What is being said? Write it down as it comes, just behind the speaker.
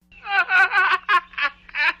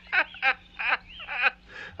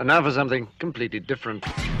And now for something completely different.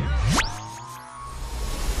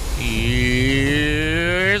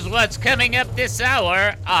 Here's what's coming up this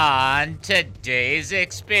hour on today's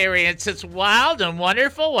experience. It's wild and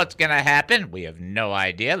wonderful. What's going to happen? We have no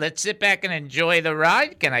idea. Let's sit back and enjoy the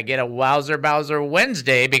ride. Can I get a Wowzer Bowser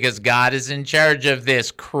Wednesday? Because God is in charge of this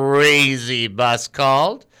crazy bus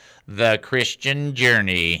called The Christian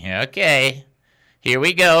Journey. Okay, here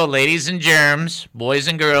we go, ladies and germs, boys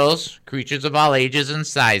and girls, creatures of all ages and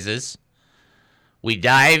sizes. We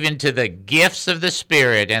dive into the gifts of the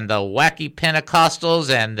Spirit and the wacky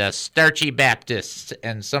Pentecostals and the starchy Baptists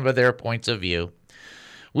and some of their points of view.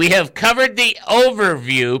 We have covered the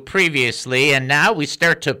overview previously, and now we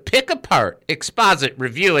start to pick apart, exposit,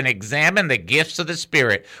 review, and examine the gifts of the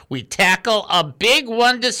Spirit. We tackle a big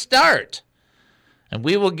one to start, and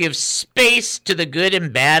we will give space to the good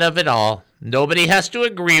and bad of it all. Nobody has to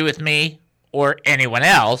agree with me or anyone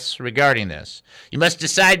else regarding this. You must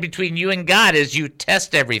decide between you and God as you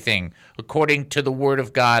test everything according to the Word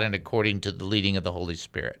of God and according to the leading of the Holy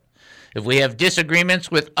Spirit. If we have disagreements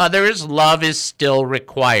with others, love is still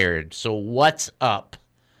required. So what's up?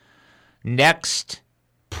 Next,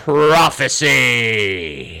 prophecy.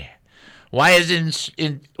 Why is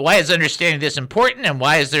understanding this important, and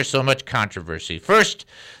why is there so much controversy? First,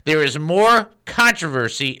 there is more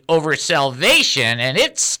controversy over salvation and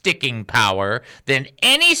its sticking power than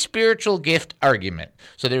any spiritual gift argument.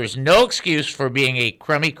 So there is no excuse for being a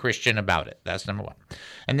crummy Christian about it. That's number one.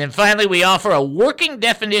 And then finally, we offer a working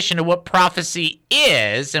definition of what prophecy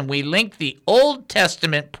is, and we link the Old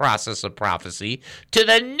Testament process of prophecy to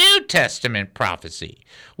the New Testament prophecy.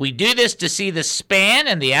 We do this to see the span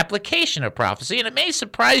and the application of prophecy, and it may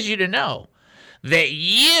surprise you to know that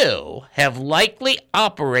you have likely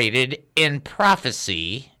operated in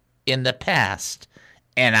prophecy in the past,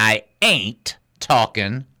 and I ain't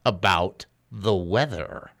talking about the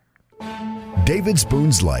weather. David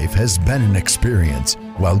Spoon's life has been an experience.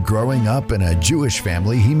 While growing up in a Jewish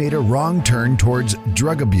family, he made a wrong turn towards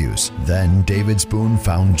drug abuse. Then David Spoon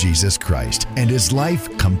found Jesus Christ, and his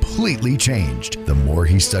life completely changed. The more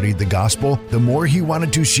he studied the gospel, the more he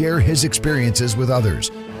wanted to share his experiences with others.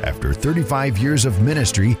 After 35 years of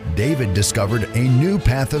ministry, David discovered a new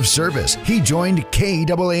path of service. He joined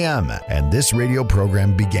KAAM, and this radio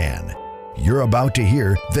program began. You're about to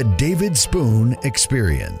hear the David Spoon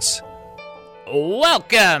Experience.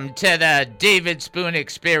 Welcome to the David Spoon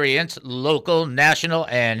Experience, local, national,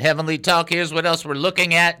 and heavenly talk. Here's what else we're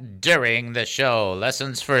looking at during the show.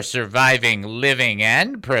 Lessons for surviving, living,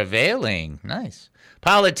 and prevailing. Nice.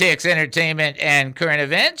 Politics, entertainment, and current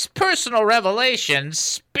events, personal revelations,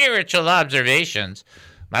 spiritual observations,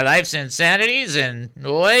 my life's insanities, and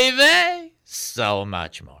so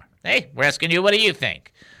much more. Hey, we're asking you, what do you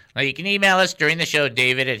think? Well, you can email us during the show,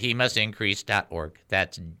 david@hemustincrease.org.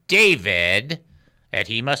 That's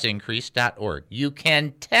david@hemustincrease.org. You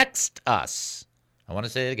can text us. I want to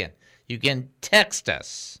say it again. You can text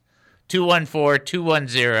us,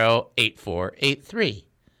 214-210-8483.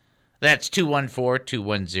 That's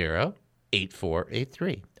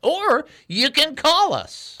 214-210-8483. Or you can call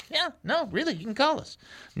us. Yeah, no, really, you can call us.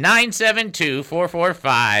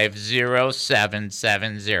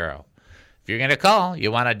 972-445-0770. If you're going to call,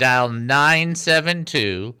 you want to dial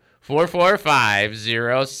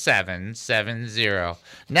 972-445-0770.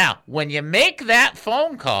 Now, when you make that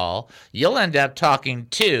phone call, you'll end up talking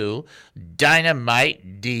to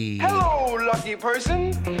Dynamite D. Hello, lucky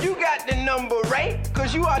person. You got the number right,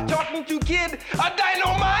 because you are talking to Kid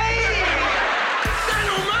Dynamite.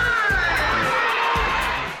 Dynamite!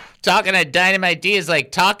 Talking to Dynamite D is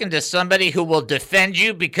like talking to somebody who will defend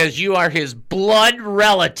you because you are his blood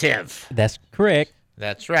relative. That's correct.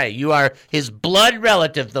 That's right. You are his blood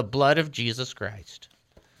relative, the blood of Jesus Christ.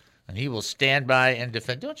 And he will stand by and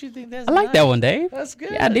defend. Don't you think that's I like nice? that one, Dave. That's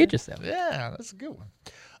good. Yeah, I did yourself. Yeah, that's a good one.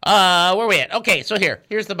 Where are we at? Okay, so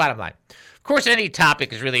here's the bottom line. Of course, any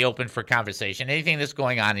topic is really open for conversation. Anything that's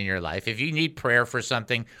going on in your life. If you need prayer for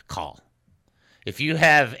something, call. If you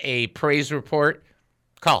have a praise report,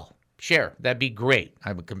 call. Share. That'd be great.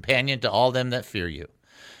 I'm a companion to all them that fear you.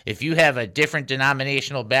 If you have a different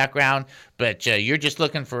denominational background, but you're just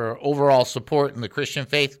looking for overall support in the Christian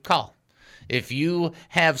faith, call. If you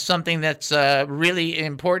have something that's really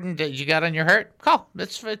important that you got on your heart, call.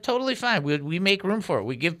 That's totally fine. We make room for it.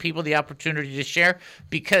 We give people the opportunity to share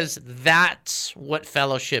because that's what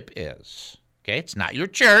fellowship is. Okay? It's not your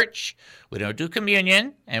church. We don't do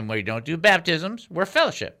communion, and we don't do baptisms. We're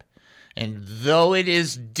fellowship. And though it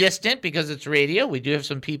is distant because it's radio, we do have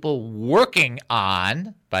some people working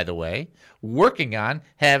on, by the way,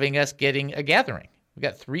 having us getting a gathering. We've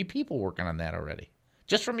got 3 people working on that already,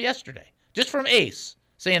 just from yesterday, just from Ace.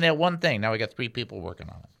 saying that one thing. Now we got 3 people working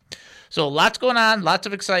on it. So lots going on, lots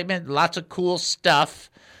of excitement, lots of cool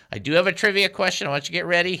stuff. I do have a trivia question. I want you to get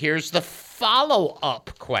ready. Here's the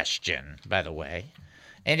follow-up question, by the way.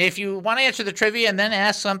 And if you want to answer the trivia and then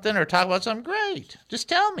ask something or talk about something, great. Just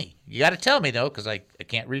tell me. You got to tell me, though, because I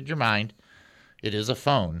can't read your mind. It is a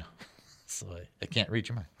phone, so I can't read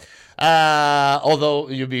your mind. Although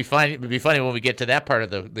it would be funny when we get to that part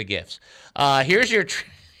of the gifts. Here's your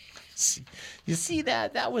you see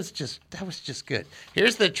that was just good.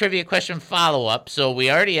 Here's the trivia question follow-up. So we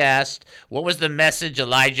already asked, what was the message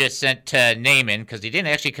Elijah sent to Naaman, because he didn't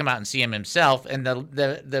actually come out and see him himself, and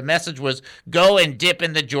the message was, go and dip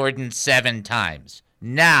in the Jordan 7 times.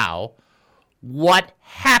 Now, what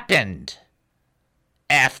happened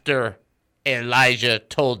after Elijah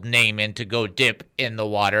told Naaman to go dip in the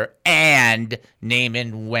water, and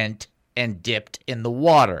Naaman went and dipped in the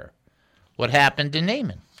water? What happened to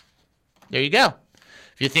Naaman? There you go.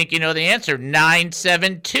 If you think you know the answer,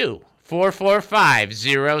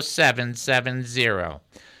 972-445-0770. You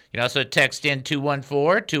can also text in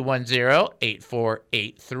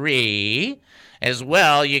 214-210-8483. As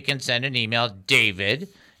well, you can send an email,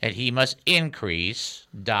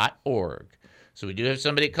 david@hemustincrease.org. So we do have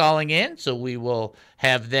somebody calling in, so we will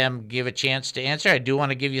have them give a chance to answer. I do want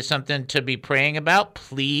to give you something to be praying about,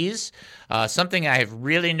 please. Something I have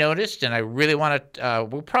really noticed, and I really want to,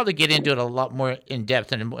 we'll probably get into it a lot more in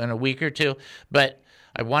depth in a week or two, but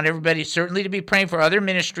I want everybody certainly to be praying for other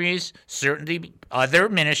ministries,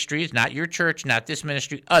 not your church, not this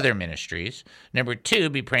ministry, other ministries. Number 2,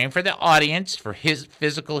 be praying for the audience, for his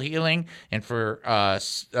physical healing and for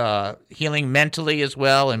healing mentally as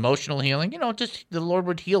well, emotional healing. Just the Lord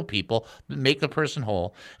would heal people, make the person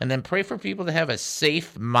whole. And then pray for people to have a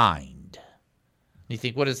safe mind. You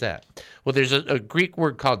think, what is that? Well, there's a Greek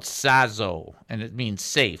word called sazo, and it means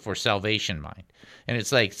safe or salvation mind. And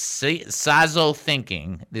it's like sazo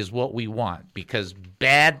thinking is what we want, because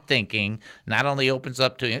bad thinking not only opens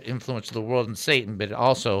up to influence the world and Satan, but it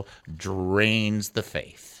also drains the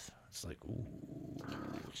faith. It's like, ooh,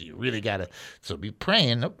 so you really got to, so be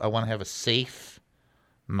praying. I want to have a safe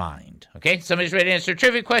mind. Okay, somebody's ready to answer a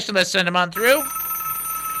trivia question. Let's send them on through.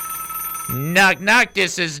 Knock, knock.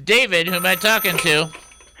 This is David. Who am I talking to?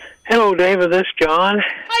 Hello, David. This is John.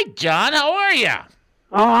 Hi, John. How are you?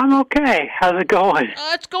 Oh, I'm okay. How's it going?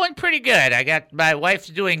 It's going pretty good. I got my wife's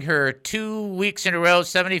doing her 2 weeks in a row,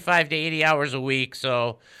 75 to 80 hours a week.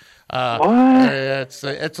 So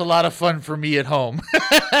it's a lot of fun for me at home.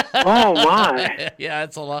 Oh my! Yeah,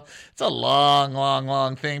 it's a lot. It's a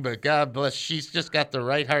long thing. But God bless, she's just got the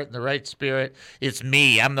right heart and the right spirit. It's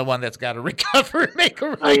me. I'm the one that's got to recover and make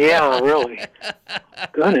her right. Yeah, really.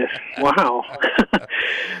 Goodness! Wow.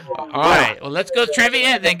 All right. Well, let's go trivia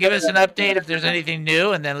and then give us an update if there's anything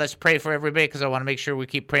new, and then let's pray for everybody, because I want to make sure we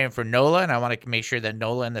keep praying for Nola, and I want to make sure that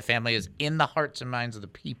Nola and the family is in the hearts and minds of the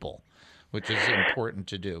people, which is important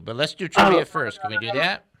to do. But let's do trivia first. Can we do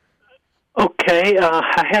that? Okay.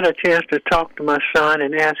 I had a chance to talk to my son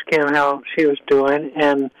and ask him how she was doing,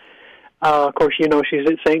 and of course, she's at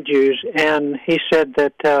St. Jude's, and he said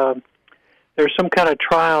that there's some kind of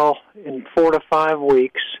trial in 4 to 5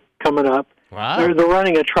 weeks coming up. Wow. They're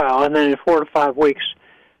running a trial, and then in 4 to 5 weeks,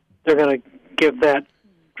 they're going to give that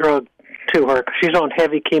drug to her. She's on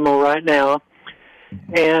heavy chemo right now,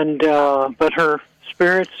 and but her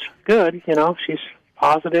spirit's good. She's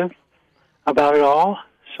positive about it all,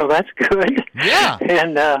 so that's good. Yeah.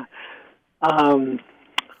 And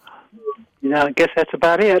I guess that's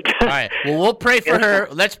about it. All right. Well, we'll pray for her.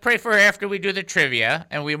 Let's pray for her after we do the trivia,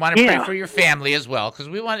 and we want to pray for your family as well, because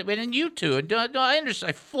we want it, and you too. And I understand.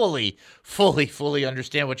 I fully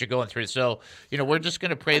understand what you're going through. So, we're just going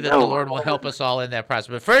to pray that the Lord will help us all in that process.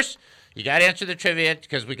 But first, you got to answer the trivia,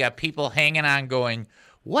 because we got people hanging on going,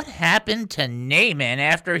 what happened to Naaman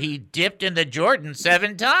after he dipped in the Jordan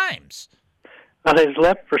 7 times? Well, his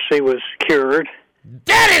leprosy was cured.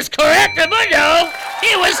 That is correct, Amundo.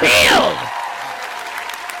 He was healed.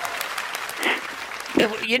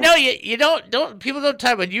 People don't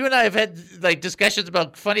talk about, you and I have had discussions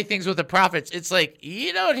about funny things with the prophets. It's like,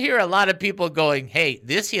 you don't hear a lot of people going, hey,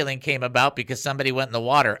 this healing came about because somebody went in the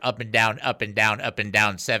water up and down, up and down, up and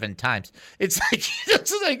down 7 times. It's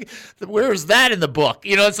like, where's that in the book?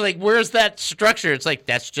 It's like, where's that structure? It's like,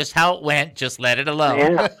 that's just how it went. Just let it alone.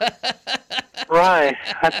 Yeah. Right.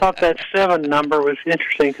 I thought that 7 number was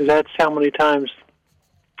interesting, because that's how many times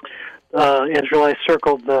Israelites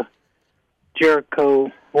circled the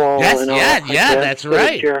Jericho wall. Yes, and all that's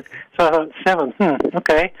right. So I thought 7.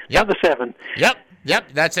 Okay. Yep. The 7. Yep. Yep,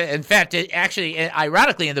 that's it. In fact,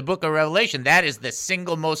 ironically, in the book of Revelation, that is the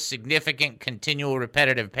single most significant continual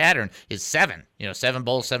repetitive pattern is 7. 7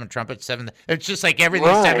 bowls, 7 trumpets, 7. It's just like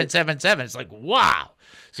everything 7, 7, 7. It's like, wow.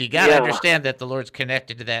 So you got to understand that the Lord's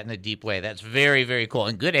connected to that in a deep way. That's very, very cool.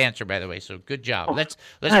 And good answer, by the way. So good job. Let's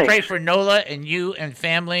pray for Nola and you and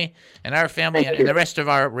family and our family and the rest of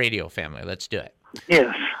our radio family. Let's do it.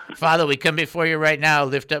 Yes. Father, we come before you right now.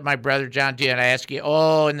 Lift up my brother John D. And I ask you,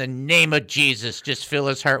 in the name of Jesus, just fill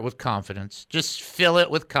his heart with confidence. Just fill it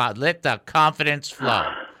with let the confidence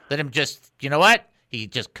flow. Let him just, you know what? He's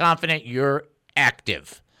just confident you're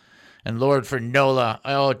active. And Lord, for Nola,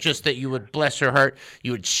 just that you would bless her heart,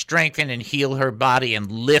 you would strengthen and heal her body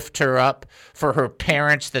and lift her up. For her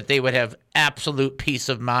parents, that they would have absolute peace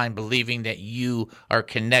of mind, believing that you are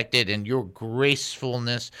connected and your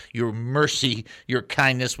gracefulness, your mercy, your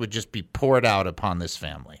kindness would just be poured out upon this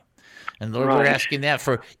family. And Lord, we're asking that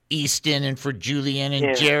for Easton and for Julian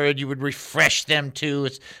and Jared. You would refresh them too.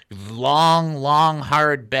 It's long, long,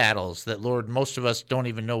 hard battles that, Lord, most of us don't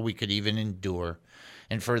even know we could even endure.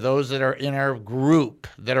 And for those that are in our group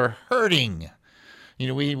that are hurting,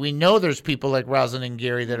 we know there's people like Rosalind and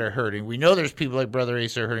Gary that are hurting. We know there's people like Brother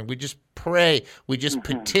Asa are hurting. We just pray. We just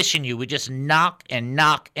petition you. We just knock and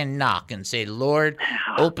knock and knock and say, Lord,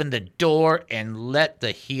 open the door and let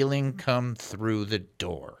the healing come through the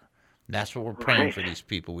door. That's what we're praying for these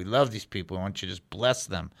people. We love these people. I want you to just bless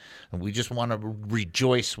them. And we just want to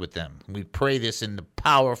rejoice with them. We pray this in the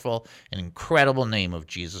powerful and incredible name of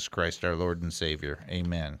Jesus Christ, our Lord and Savior.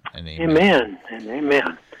 Amen and amen. Amen and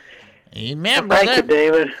amen. Amen, brother. Thank you,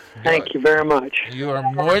 David. Thank you very much. You are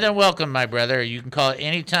more than welcome, my brother. You can call it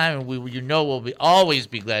any time, and we'll always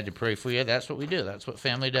be glad to pray for you. That's what we do. That's what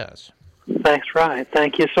family does. That's right.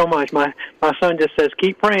 Thank you so much. My son just says,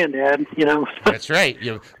 "Keep praying, Dad." That's right.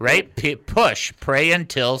 Push. Pray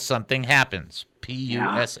until something happens.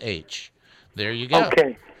 PUSH. There you go.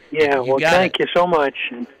 Okay. Yeah. Thank you so much.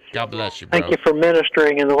 God bless you, bro. Thank you for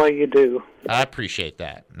ministering in the way you do. I appreciate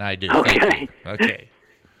that. And I do. Okay. Thank you. Okay.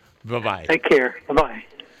 Bye-bye. Take care. Bye-bye.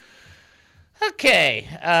 Okay.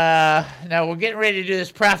 Now we're getting ready to do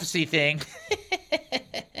this prophecy thing.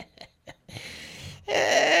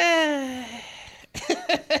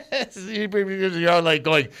 You're all like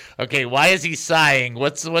going, okay, why is he sighing?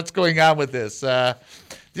 What's going on with this?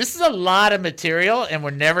 This is a lot of material, and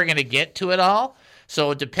we're never going to get to it all.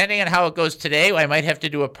 So depending on how it goes today, I might have to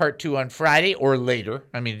do a part 2 on Friday or later.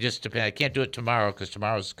 I mean, just depend. I can't do it tomorrow because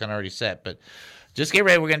tomorrow's kind of already set. But just get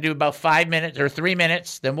ready. We're going to do about 5 minutes or 3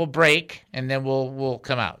 minutes. Then we'll break, and then we'll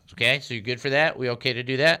come out. Okay? So you good for that? We okay to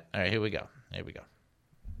do that? All right, here we go.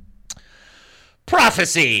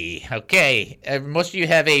 Prophecy. Okay. Most of you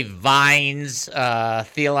have a Vines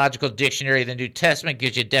Theological Dictionary of the New Testament.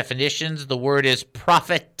 Gives you definitions. The word is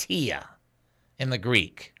prophetia in the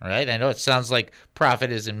Greek. All right. I know it sounds like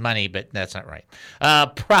profit is in money, but that's not right.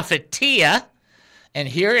 Prophetia. And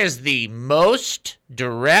here is the most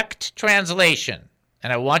direct translation.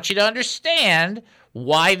 And I want you to understand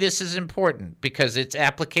why this is important, because its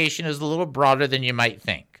application is a little broader than you might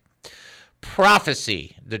think.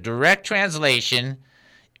 Prophecy, the direct translation,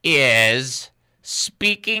 is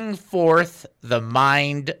speaking forth the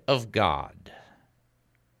mind of God.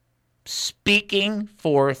 Speaking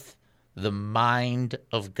forth the mind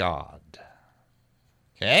of God.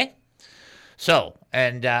 Okay? So,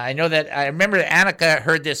 and I know that, I remember Annika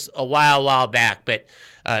heard this a while back, but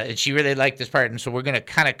and she really liked this part, and so we're going to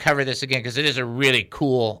kind of cover this again because it is a really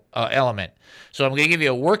cool element. So I'm going to give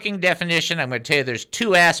you a working definition. I'm going to tell you there's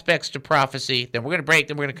 2 aspects to prophecy. Then we're going to break.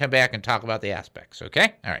 Then we're going to come back and talk about the aspects.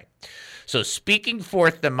 Okay? All right. So speaking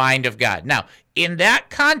forth the mind of God. Now, in that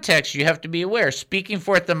context, you have to be aware, speaking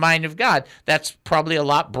forth the mind of God, that's probably a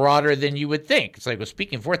lot broader than you would think. It's like, well,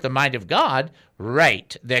 speaking forth the mind of God,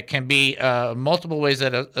 right. That can be multiple ways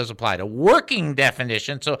that is applied. A working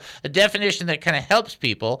definition, so a definition that kind of helps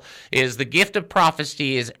people, is the gift of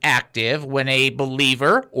prophecy is active when a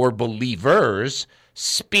believer or believers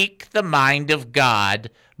speak the mind of God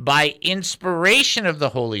by inspiration of the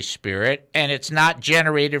Holy Spirit, and it's not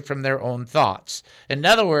generated from their own thoughts. In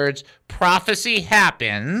other words, prophecy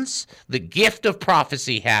happens, the gift of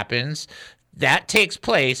prophecy happens, that takes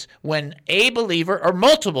place when a believer or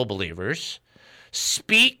multiple believers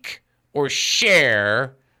speak or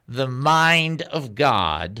share the mind of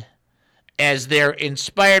God as they're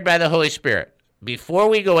inspired by the Holy Spirit. Before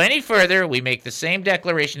we go any further, we make the same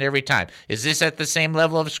declaration every time. Is this at the same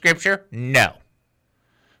level of Scripture? No.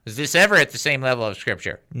 Is this ever at the same level of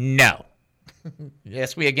Scripture? No.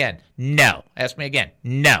 Ask me again. No. Ask me again.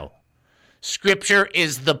 No. Scripture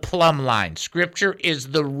is the plumb line. Scripture is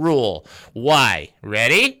the rule. Why?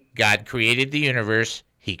 Ready? God created the universe.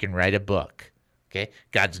 He can write a book. Okay?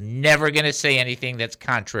 God's never going to say anything that's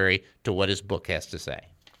contrary to what his book has to say.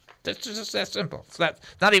 That's just that simple. It's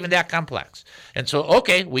not even that complex. And so,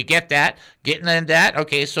 okay, we get that. Getting in that.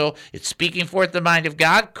 Okay, so it's speaking forth the mind of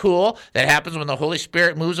God. Cool. That happens when the Holy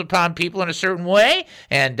Spirit moves upon people in a certain way,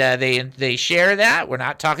 and they share that. We're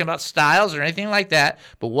not talking about styles or anything like that.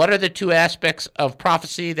 But what are the two aspects of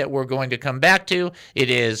prophecy that we're going to come back to?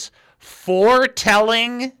 It is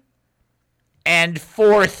foretelling and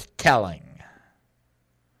forthtelling.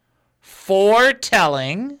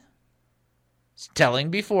 Foretelling,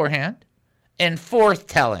 telling beforehand, and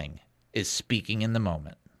forthtelling is speaking in the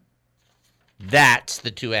moment. That's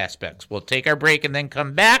the two aspects. We'll take our break and then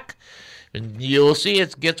come back, and you'll see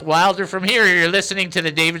it gets wilder from here. You're listening to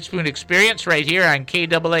the David Spoon Experience right here on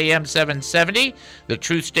KAAM 770, the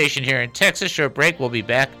truth station here in Texas. Short break. We'll be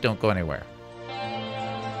back. Don't go anywhere.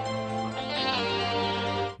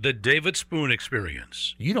 The David Spoon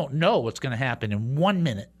Experience. You don't know what's going to happen in 1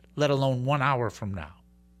 minute, let alone 1 hour from now.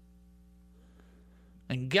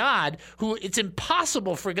 And God, who it's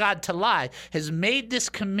impossible for God to lie, has made this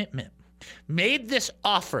commitment, made this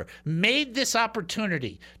offer, made this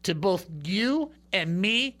opportunity to both you and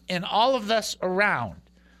me and all of us around.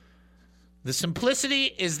 The simplicity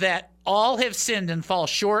is that all have sinned and fall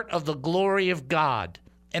short of the glory of God,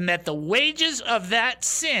 and that the wages of that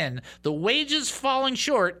sin, the wages falling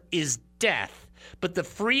short, is death. But the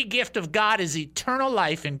free gift of God is eternal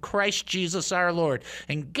life in Christ Jesus our Lord.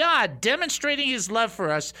 And God, demonstrating his love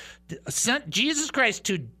for us, sent Jesus Christ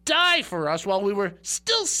to die for us while we were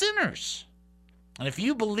still sinners. And if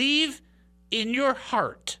you believe in your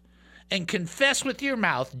heart and confess with your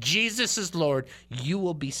mouth Jesus is Lord, you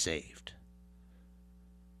will be saved.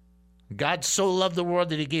 God so loved the world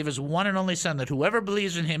that he gave his one and only Son, that whoever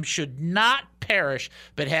believes in him should not perish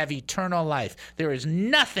but have eternal life. There is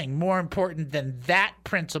nothing more important than that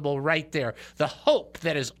principle right there. The hope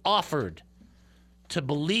that is offered to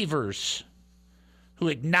believers who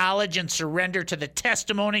acknowledge and surrender to the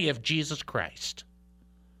testimony of Jesus Christ.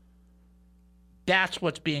 That's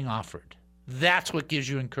what's being offered. That's what gives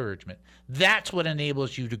you encouragement. That's what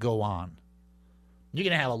enables you to go on. You're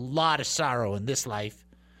going to have a lot of sorrow in this life.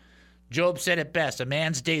 Job said it best, a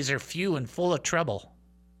man's days are few and full of trouble.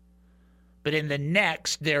 But in the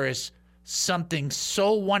next, there is something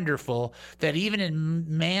so wonderful that even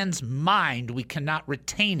in man's mind, we cannot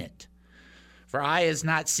retain it. For eye has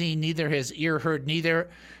not seen, neither has ear heard, neither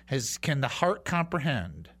can the heart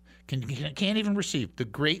comprehend, can't even receive the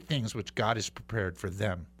great things which God has prepared for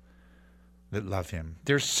them that love him.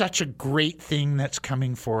 There's such a great thing that's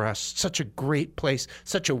coming for us, such a great place,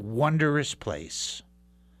 such a wondrous place.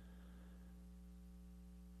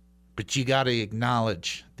 But you got to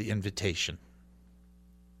acknowledge the invitation.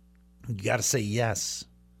 You got to say yes.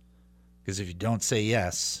 Because if you don't say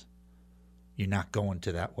yes, you're not going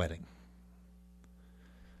to that wedding.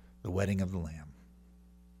 The wedding of the Lamb.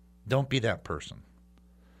 Don't be that person.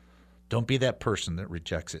 Don't be that person that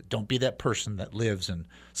rejects it. Don't be that person that lives in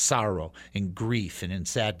sorrow, in grief, and in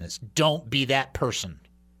sadness. Don't be that person.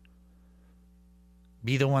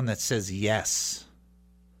 Be the one that says yes,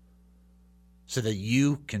 so that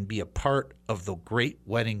you can be a part of the great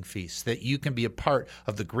wedding feast, that you can be a part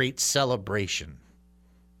of the great celebration.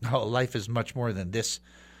 Oh, life is much more than this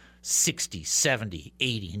 60, 70,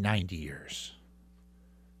 80, 90 years.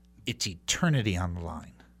 It's eternity on the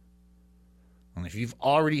line. And if you've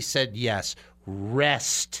already said yes,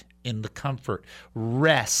 rest in the comfort.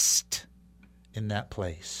 Rest in that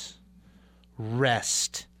place.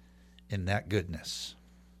 Rest in that goodness.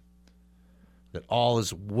 That all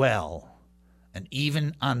is well. And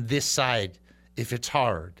even on this side, if it's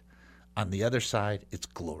hard, on the other side, it's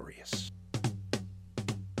glorious.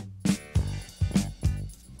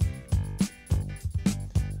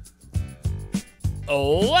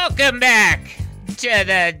 Welcome back to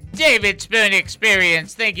the David Spoon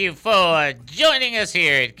Experience. Thank you for joining us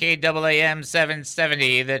here at KAAM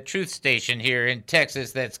 770, the truth station here in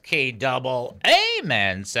Texas. That's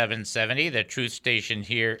KAAM 770, the truth station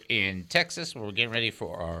here in Texas. We're getting ready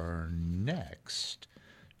for our next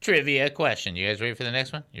trivia question. You guys ready for the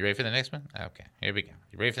next one? You ready for the next one? Okay, here we go.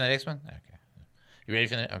 You ready for the next one? Okay. You ready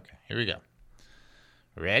for the Okay, here we go.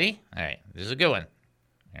 Ready? All right, this is a good one.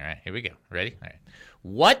 All right, here we go. Ready? All right.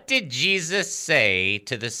 What did Jesus say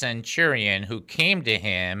to the centurion who came to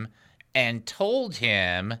him and told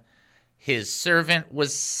him his servant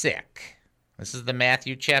was sick? This is the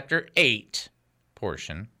Matthew chapter 8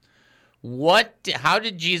 portion. How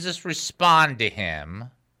did Jesus respond to him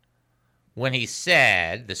when he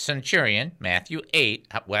said, the centurion, Matthew 8,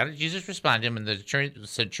 how did Jesus respond to him when the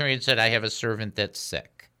centurion said, I have a servant that's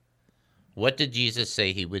sick? What did Jesus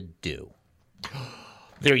say he would do?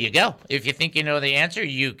 There you go. If you think you know the answer,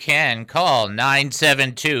 you can call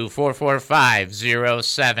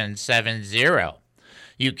 972-445-0770.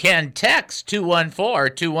 You can text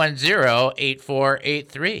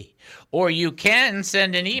 214-210-8483. Or you can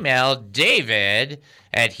send an email,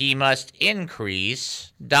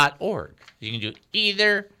 david@hemustincrease.org. You can do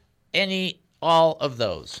either, any, all of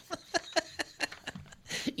those.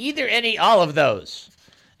 Either, any, all of those.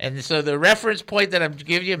 And so the reference point that I'm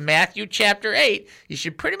giving you, Matthew chapter 8, you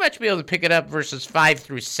should pretty much be able to pick it up verses 5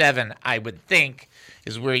 through 7, I would think,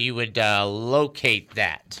 is where you would locate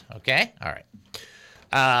that. Okay? All right.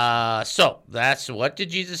 So that's what did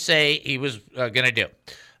Jesus say he was going to do.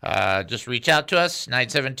 Just reach out to us,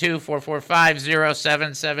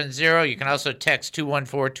 972-445-0770. You can also text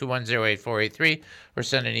 214-210-8483 or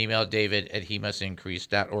send an email,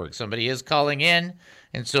 david@hemustincrease.org. Somebody is calling in,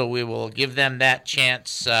 and so we will give them that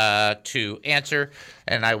chance to answer,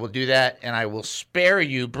 and I will do that, and I will spare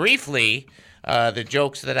you briefly the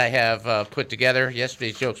jokes that I have put together.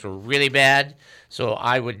 Yesterday's jokes were really bad, so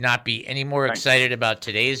I would not be any more excited about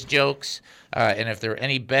today's jokes. And if they're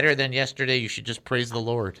any better than yesterday, you should just praise the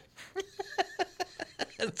Lord.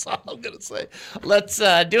 That's all I'm going to say. Let's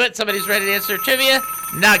do it. Somebody's ready to answer trivia.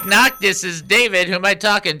 Knock, knock. This is David. Who am I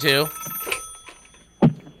talking to?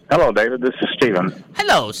 Hello, David. This is Stephen.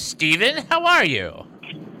 Hello, Stephen. How are you?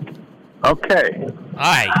 Okay. All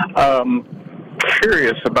right.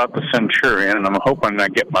 Curious about the centurion, and I'm hoping I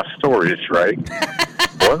get my stories right.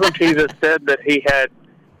 Wasn't he that said that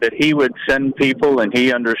he would send people, and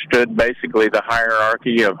he understood basically the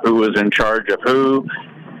hierarchy of who was in charge of who?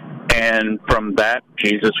 And from that,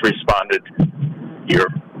 Jesus responded,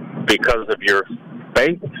 because of your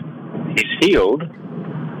faith, he's healed.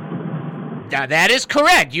 Now, that is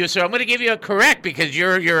correct. So I'm going to give you a correct because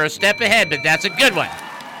you're a step ahead, but that's a good one.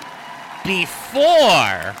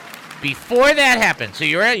 Before that happened, so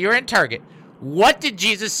you're in Target. What did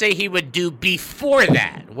Jesus say he would do before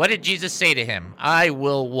that? What did Jesus say to him? I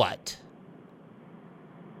will what?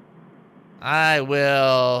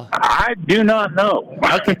 I do not know.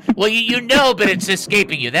 Okay. Well, you know, but it's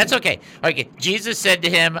escaping you. That's okay. Okay. Jesus said to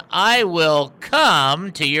him, I will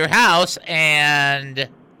come to your house and...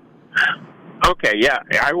 Okay, yeah.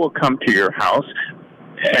 I will come to your house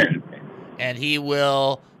and he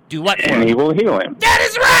will do what for him? And he will heal him. That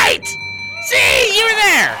is right! See, you were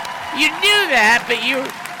there. You knew that, but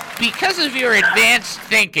because of your advanced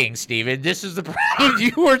thinking, Stephen, this is the problem.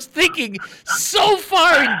 You were thinking so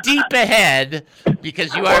far and deep ahead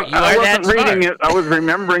because you are I that wasn't reading smart. it. I was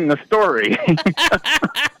remembering the story.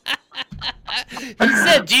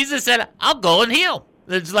 Jesus said, I'll go and heal.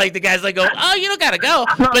 It's like the guy's like, oh, you don't got to go.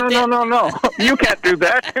 No. You can't do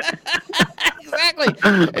that. Exactly.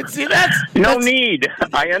 And see, that's need.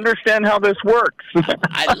 I understand how this works.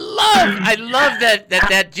 I love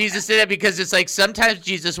that Jesus did that because it's like sometimes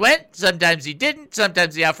Jesus went, sometimes he didn't,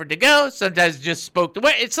 sometimes he offered to go, sometimes he just spoke the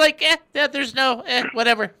way. It's like, there's no,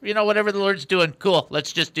 whatever, whatever the Lord's doing, cool,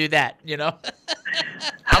 let's just do that,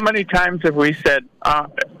 How many times have we said,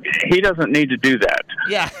 he doesn't need to do that?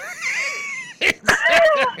 Yeah. Think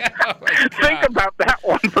about that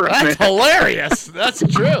one for a minute. That's hilarious. That's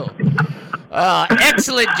true.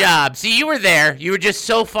 Excellent job. See, you were there. You were just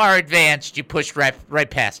so far advanced, you pushed right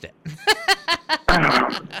past it.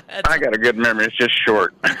 I got a good memory. It's just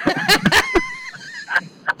short.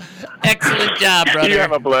 Excellent job, brother. You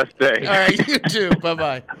have a blessed day. All right, you too.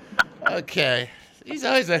 Bye-bye. Okay. He's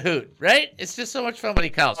always a hoot, right? It's just so much fun when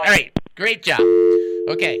he calls. All right, great job.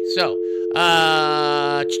 Okay, so,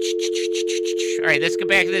 all right, let's get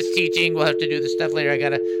back to this teaching. We'll have to do this stuff later. I got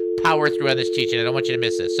to power through on this teaching. I don't want you to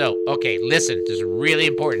miss this. So, okay, listen. This is really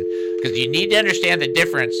important because you need to understand the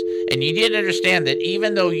difference, and you need to understand that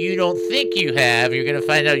even though you don't think you have, you're going to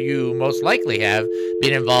find out you most likely have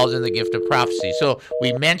been involved in the gift of prophecy. So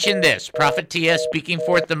we mentioned this, prophetia, speaking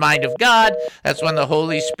forth the mind of God. That's when the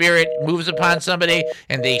Holy Spirit moves upon somebody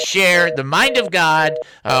and they share the mind of God.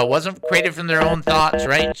 Wasn't created from their own thoughts,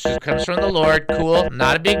 right? It just comes from the Lord. Cool.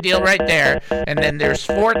 Not a big deal right there. And then there's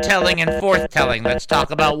foretelling and forthtelling. Let's talk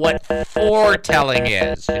about what foretelling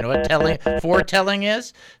is. You know what foretelling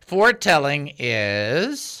is? Foretelling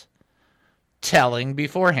is telling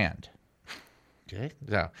beforehand. Okay.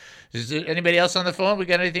 So, is there anybody else on the phone? We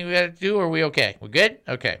got anything we got to do, or are we okay? We good?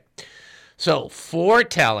 Okay. So,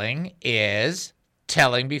 foretelling is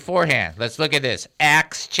telling beforehand. Let's look at this.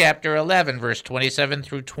 Acts chapter 11, verse 27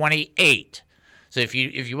 through 28. So if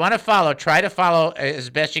you want to follow, try to follow as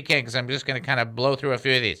best you can, because I'm just going to kind of blow through a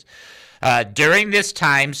few of these. During this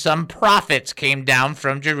time, some prophets came down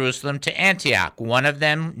from Jerusalem to Antioch. One of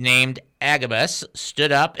them, named Agabus,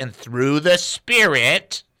 stood up and through the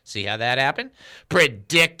Spirit, see how that happened?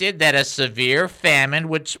 Predicted that a severe famine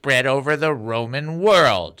would spread over the Roman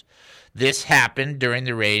world. This happened during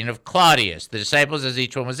the reign of Claudius. The disciples, as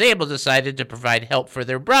each one was able, decided to provide help for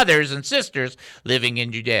their brothers and sisters living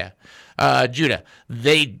in Judah.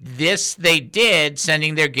 They did,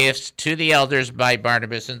 sending their gifts to the elders by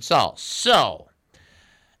Barnabas and Saul. So,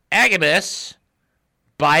 Agabus,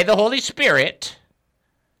 by the Holy Spirit,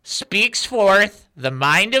 speaks forth the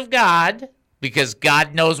mind of God, because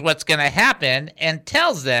God knows what's going to happen, and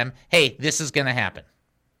tells them, hey, this is going to happen.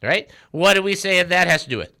 Right? What do we say that has to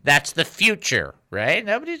do with? That's the future, right?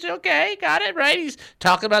 Nobody's okay, got it, right? He's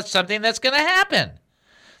talking about something that's going to happen.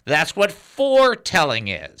 That's what foretelling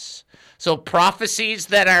is. So prophecies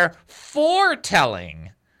that are foretelling,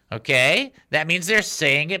 okay, that means they're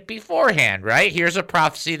saying it beforehand, right? Here's a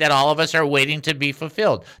prophecy that all of us are waiting to be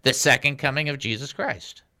fulfilled, the second coming of Jesus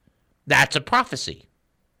Christ. That's a prophecy,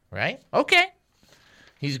 right? Okay.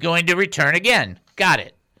 He's going to return again. Got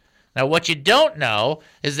it. Now, what you don't know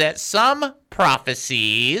is that some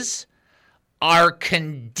prophecies are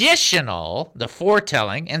conditional, the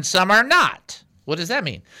foretelling, and some are not. What does that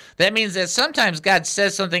mean? That means that sometimes God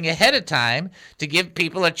says something ahead of time to give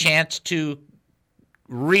people a chance to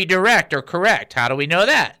redirect or correct. How do we know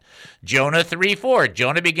that? Jonah 3:4.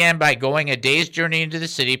 Jonah began by going a day's journey into the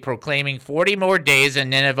city, proclaiming 40 more days and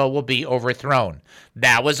Nineveh will be overthrown.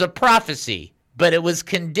 That was a prophecy, but it was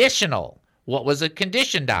conditional. What was it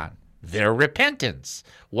conditioned on? Their repentance.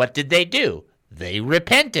 What did they do? They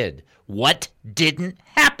repented. What didn't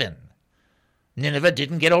happen? Nineveh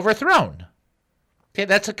didn't get overthrown. Okay,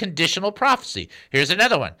 that's a conditional prophecy. Here's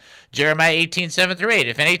another one. Jeremiah 18:7-8.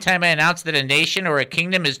 If any time I announce that a nation or a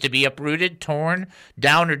kingdom is to be uprooted, torn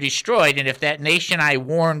down, or destroyed, and if that nation I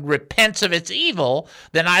warn repents of its evil,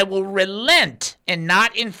 then I will relent and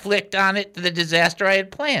not inflict on it the disaster I had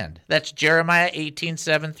planned. That's Jeremiah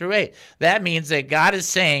 18:7-8. That means that God is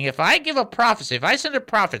saying, if I give a prophecy, if I send a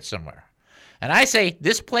prophet somewhere, and I say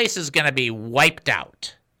this place is going to be wiped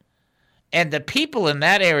out, and the people in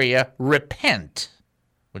that area repent,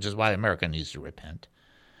 which is why America needs to repent,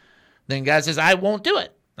 then God says, I won't do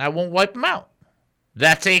it. I won't wipe them out.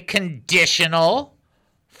 That's a conditional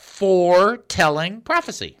foretelling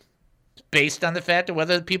prophecy. It's based on the fact of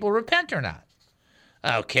whether the people repent or not.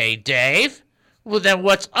 Okay, Dave. Well, then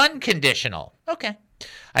what's unconditional? Okay.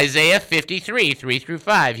 Isaiah 53,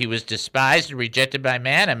 3-5. He was despised and rejected by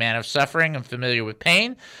man, a man of suffering and familiar with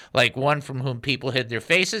pain, like one from whom people hid their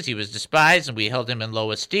faces. He was despised, and we held him in low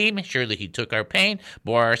esteem. Surely he took our pain,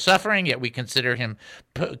 bore our suffering, yet we consider him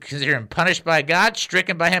punished by God,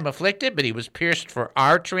 stricken by him, afflicted. But he was pierced for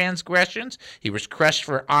our transgressions. He was crushed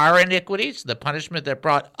for our iniquities. The punishment that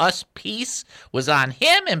brought us peace was on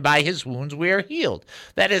him, and by his wounds we are healed.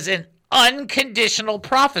 That is an unconditional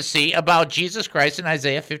prophecy about Jesus Christ in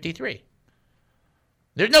Isaiah 53.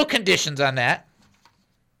 There's no conditions on that.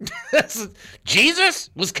 Jesus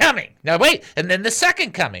was coming. Now wait, and then the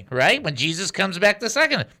second coming, right? When Jesus comes back the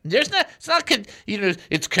second. It's not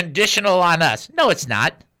it's conditional on us. No, it's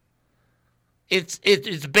not. It's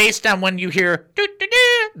based on when you hear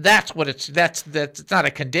that's what it's not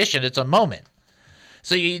a condition, it's a moment.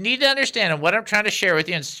 So you need to understand, and what I'm trying to share with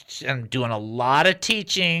you, and I'm doing a lot of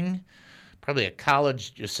teaching, probably a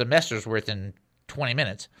college semester's worth in 20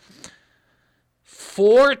 minutes.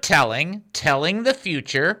 Foretelling, telling the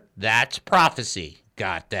future, that's prophecy.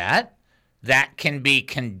 Got that? That can be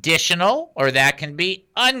conditional or that can be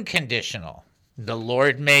unconditional. The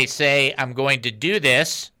Lord may say, I'm going to do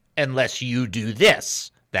this unless you do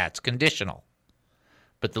this. That's conditional.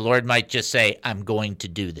 But the Lord might just say, I'm going to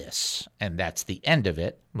do this, and that's the end of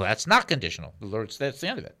it. Well, that's not conditional. The Lord says that's the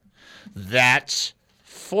end of it. That's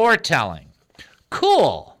foretelling.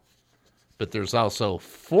 Cool. But there's also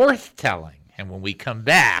forthtelling. And when we come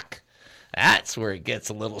back, that's where it gets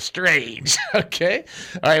a little strange. Okay?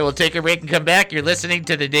 All right, we'll take a break and come back. You're listening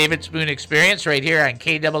to the David Spoon Experience right here on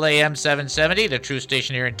KAAM 770, the true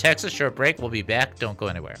station here in Texas. Short break. We'll be back. Don't go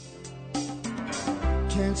anywhere.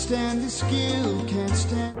 Can't stand the skill, can't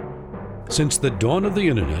stand. Since the dawn of the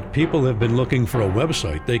internet, people have been looking for a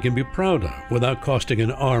website they can be proud of without costing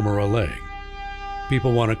an arm or a leg.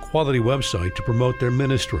 People want a quality website to promote their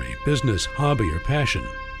ministry, business, hobby, or passion.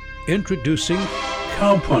 Introducing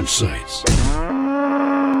Cowpunch Sites.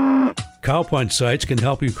 Cowpunch Sites can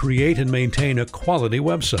help you create and maintain a quality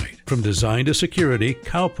website. From design to security,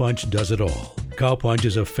 Cowpunch does it all. Cow Punch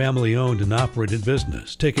is a family-owned and operated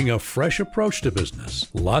business, taking a fresh approach to business.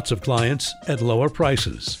 Lots of clients at lower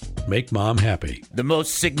prices. Make mom happy. The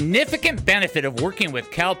most significant benefit of working with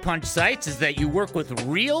Cow Punch sites is that you work with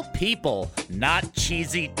real people, not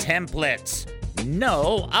cheesy templates.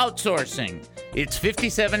 No outsourcing. It's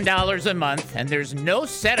 $57 a month, and there's no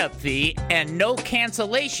setup fee and no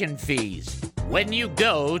cancellation fees when you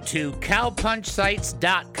go to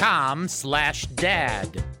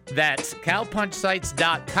cowpunchsites.com/dad. That's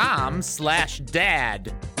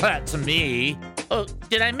cowpunchsites.com/dad. That's me. Oh,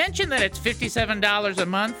 did I mention that it's $57 a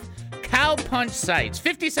month? Cow Punch Sites,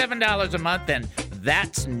 $57 a month, and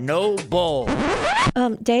that's no bull.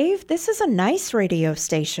 Dave, this is a nice radio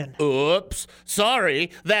station. Oops,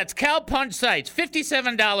 sorry. That's Cow Punch Sites,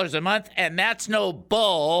 $57 a month, and that's no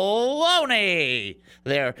baloney.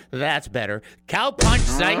 There, that's better.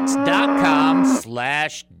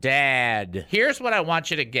 Cowpunchsites.com/dad. Here's what I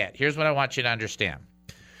want you to get. Here's what I want you to understand.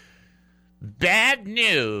 Bad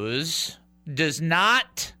news does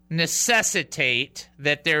not necessitate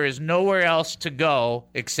that there is nowhere else to go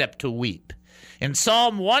except to weep. In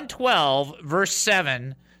Psalm 112, verse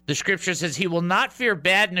 7, the scripture says, he will not fear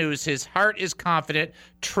bad news. His heart is confident,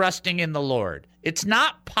 trusting in the Lord. It's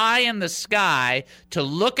not pie in the sky to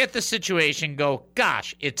look at the situation, go,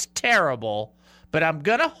 gosh, it's terrible, but I'm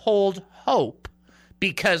going to hold hope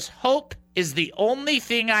because hope is the only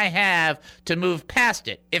thing I have to move past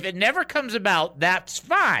it. If it never comes about, that's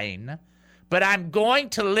fine, but I'm going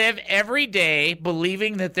to live every day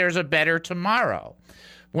believing that there's a better tomorrow.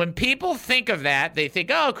 When people think of that, they think,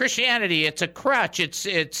 "Oh, Christianity, it's a crutch. It's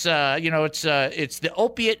the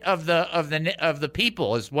opiate of the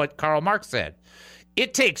people," is what Karl Marx said.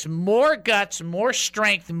 It takes more guts, more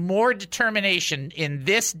strength, more determination in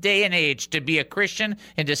this day and age to be a Christian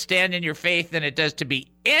and to stand in your faith than it does to be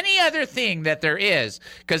any other thing that there is,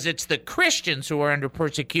 because it's the Christians who are under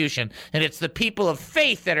persecution, and it's the people of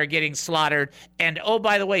faith that are getting slaughtered, and, oh,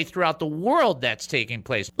 by the way, throughout the world that's taking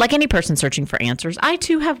place. Like any person searching for answers, I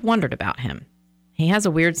too have wondered about him. He has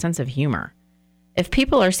a weird sense of humor. If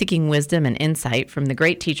people are seeking wisdom and insight from the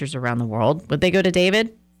great teachers around the world, would they go to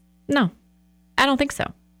David? No. I don't think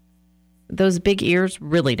so. Those big ears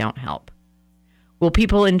really don't help. Will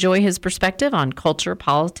people enjoy his perspective on culture,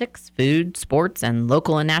 politics, food, sports, and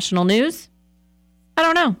local and national news? I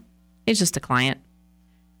don't know. He's just a client.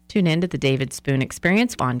 Tune in to the David Spoon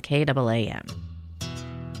Experience on KAAM.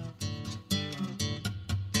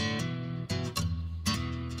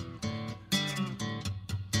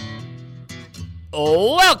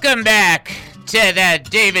 Welcome back to the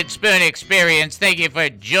David Spoon Experience. Thank you for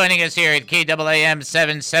joining us here at KAAM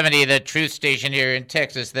 770, the truth station here in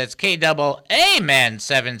Texas. That's KAAM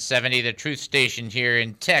 770, the truth station here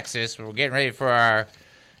in Texas. We're getting ready for our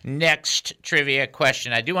next trivia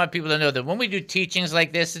question. I do want people to know that when we do teachings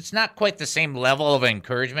like this, it's not quite the same level of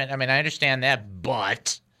encouragement. I mean, I understand that,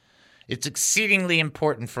 but it's exceedingly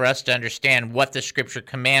important for us to understand what the Scripture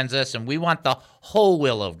commands us, and we want the whole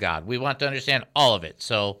will of God. We want to understand all of it.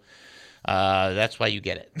 So that's why you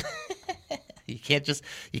get it. You can't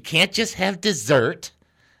just have dessert,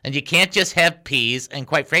 and you can't just have peas, and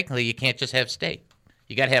quite frankly, you can't just have steak.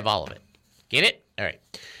 You got to have all of it. Get it? All right.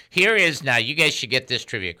 Here is, now you guys should get this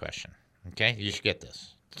trivia question. Okay? You should get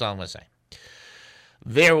this. That's all I'm going to say.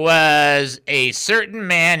 There was a certain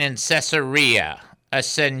man in Caesarea, a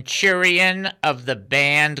centurion of the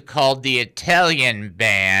band called the Italian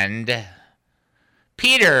Band.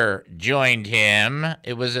 Peter joined him.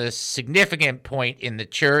 It was a significant point in the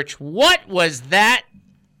church. What was that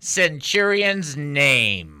centurion's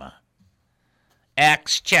name?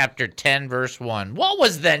 Acts chapter 10, verse 1. What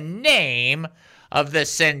was the name of the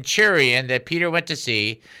centurion that Peter went to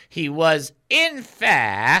see? He was, in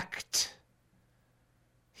fact,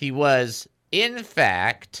 a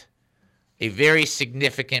very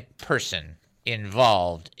significant person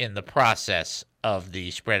involved in the process of the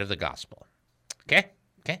spread of the gospel. Okay.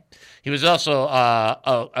 He was also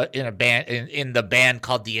in a band in the band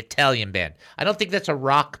called the Italian Band. I don't think that's a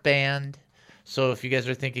rock band. So if you guys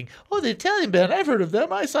are thinking, "Oh, the Italian Band, I've heard of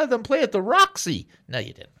them. I saw them play at the Roxy." No,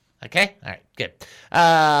 you didn't. Okay. All right. Good.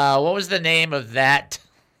 What was the name of that?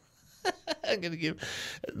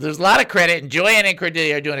 There's a lot of credit, and Joanne and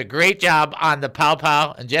Cordelia are doing a great job on the Pow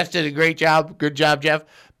Pow, and Jeff did a great job. Good job, Jeff.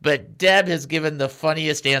 But Deb has given the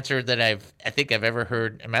funniest answer that I think I've ever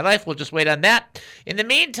heard in my life. We'll just wait on that. In the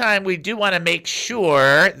meantime, we do want to make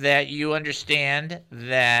sure that you understand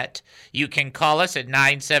that you can call us at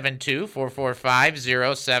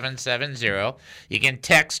 972-445-0770. You can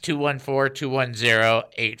text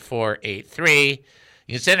 214-210-8483.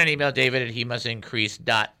 You can send an email, David at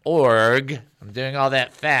hemustincrease.org. I'm doing all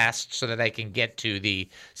that fast so that I can get to the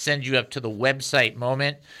send you up to the website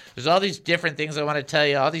moment. There's all these different things I want to tell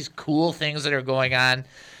you, all these cool things that are going on.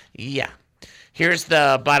 Yeah. Here's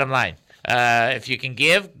the bottom line. If you can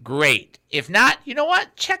give, great. If not, you know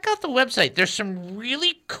what? Check out the website. There's some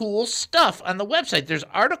really cool stuff on the website. There's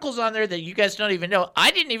articles on there that you guys don't even know.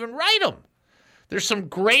 I didn't even write them. There's some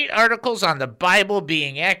great articles on the Bible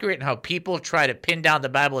being accurate and how people try to pin down the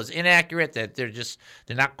Bible as inaccurate, that they're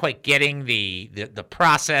not quite getting the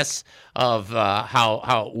process of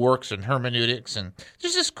how it works in hermeneutics. And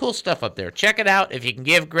there's just cool stuff up there. Check it out. If you can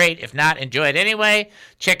give, great. If not, enjoy it anyway.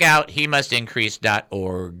 Check out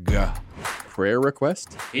hemustincrease.org. Prayer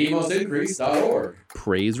request? hemustincrease.org.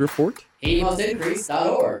 Praise report?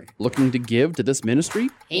 hemustincrease.org. Looking to give to this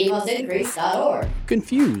ministry? hemustincrease.org.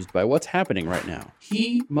 Confused by what's happening right now?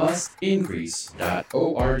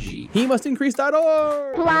 hemustincrease.org.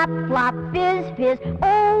 hemustincrease.org. Plop, plop, fizz, fizz.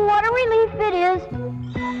 Oh, what a relief it is.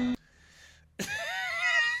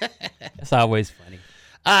 That's always funny.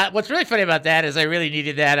 What's really funny about that is I really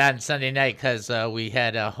needed that on Sunday night because we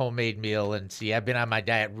had a homemade meal. And see, I've been on my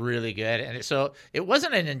diet really good. And so it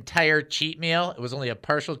wasn't an entire cheat meal. It was only a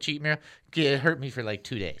partial cheat meal. It hurt me for like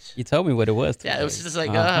 2 days. You told me what it was. Yeah, it was just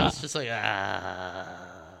like,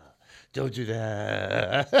 don't do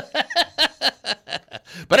that.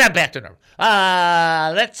 But I'm back to normal.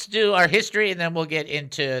 Let's do our history, and then we'll get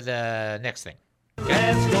into the next thing.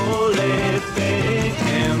 Let's go living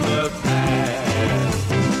in the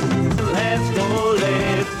past. Let's go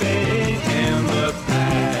living in the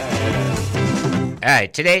past. All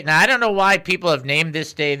right, today, now I don't know why people have named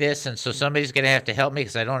this day this, and so somebody's going to have to help me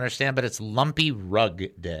because I don't understand, but it's Lumpy Rug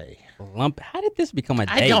Day. How did this become a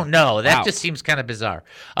day? I don't know. That Wow. just seems kind of bizarre.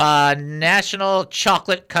 National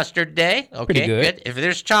Chocolate Custard Day. Okay, Pretty good. If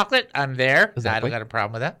there's chocolate, I'm there. I don't got a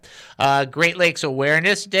problem with that. Great Lakes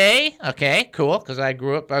Awareness Day. Okay, cool, because I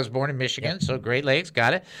was born in Michigan, so Great Lakes,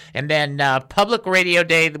 got it. And then Public Radio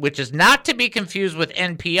Day, which is not to be confused with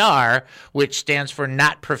NPR, which stands for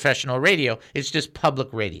Not Professional Radio. It's just public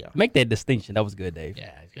radio. Make that distinction. That was good, Dave.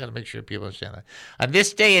 Yeah, you got to make sure people understand that. On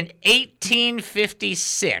this day in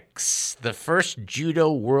 1856, the first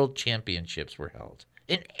Judo World Championships were held.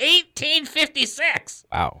 In 1856!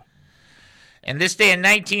 Wow. And this day in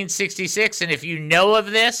 1966, and if you know of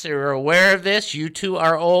this or are aware of this, you two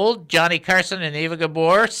are old. Johnny Carson and Eva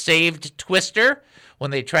Gabor saved Twister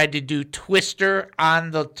when they tried to do Twister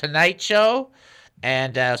on The Tonight Show.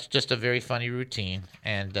 And it's just a very funny routine.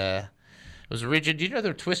 And it was originally, do you know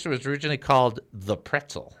the Twister was originally called The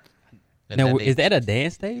Pretzel? Now, is that a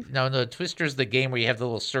dance, Dave? No, Twister's the game where you have the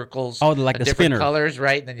little circles. Oh, like the different spinner. colors,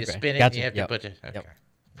 right? And then you spin it Gotcha. and you have to put it. Okay. Yep.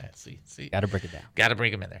 Yeah, see. Got to break it down. Got to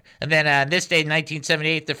bring them in there. And then on this day,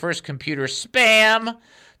 1978, the first computer spam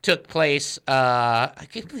took place.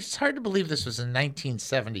 It's hard to believe this was in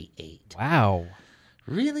 1978. Wow.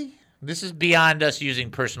 Really? This is beyond us using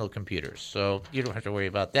personal computers, so you don't have to worry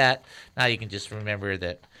about that. Now you can just remember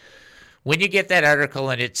that when you get that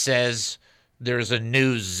article and it says there's a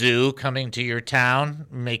new zoo coming to your town,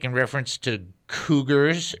 making reference to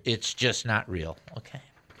cougars, it's just not real. Okay.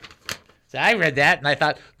 So I read that and I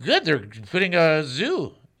thought, good, they're putting a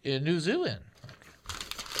new zoo in.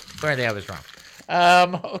 Apparently I was wrong.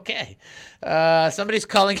 Okay. Somebody's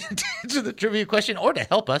calling in to answer the trivia question or to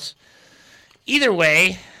help us. Either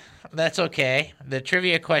way, that's okay. The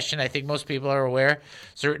trivia question, I think most people are aware.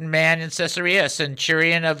 Certain man in Caesarea, a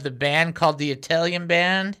centurion of the band called the Italian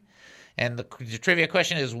Band. And the trivia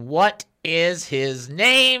question is, what is his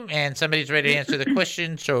name? And somebody's ready to answer the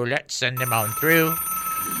question, so let's send them on through.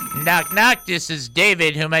 Knock, knock. This is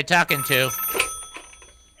David. Who am I talking to?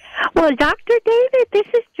 Well, Dr. David, this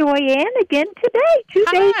is Joyanne again today. 2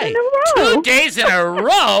 days in a row. 2 days in a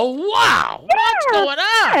row? Wow. Yeah, what's going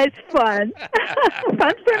on? It's fun.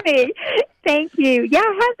 Fun for me. Thank you. Yeah,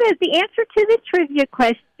 I have the answer to the trivia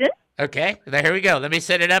question. Okay, here we go. Let me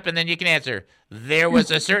set it up, and then you can answer. There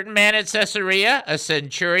was a certain man at Caesarea, a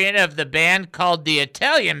centurion of the band called the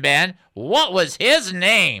Italian Band. What was his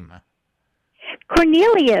name?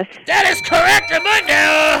 Cornelius. That is correct,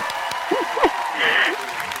 Amundo!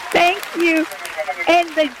 Thank you. And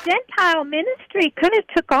the Gentile ministry kind of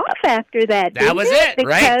took off after that. That was it,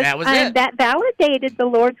 right? That was it. That validated the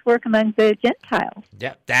Lord's work among the Gentiles.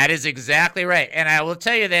 Yep, that is exactly right. And I will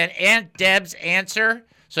tell you that Aunt Deb's answer,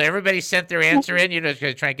 so everybody sent their answer in, going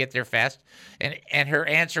to try and get there fast, and her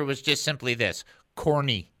answer was just simply this,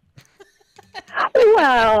 corny.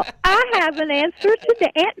 Well, I have an answer to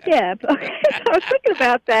the Aunt Deb. Okay, I was thinking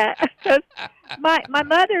about that. My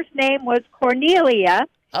mother's name was Cornelia,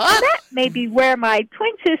 That may be where my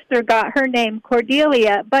twin sister got her name,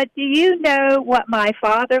 Cordelia. But do you know what my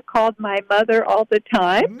father called my mother all the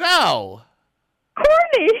time? No.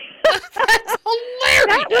 Corny. That's hilarious.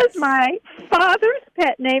 That was my father's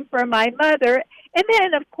pet name for my mother. And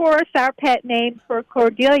then, of course, our pet name for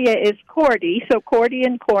Cordelia is Cordy, so Cordy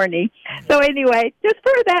and Corny. So anyway, just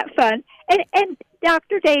for that fun. And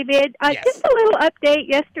Dr. David, Yes. just a little update.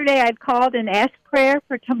 Yesterday I called and asked prayer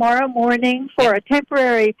for tomorrow morning for a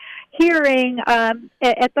temporary hearing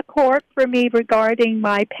at the court for me regarding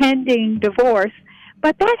my pending divorce.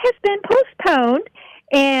 But that has been postponed,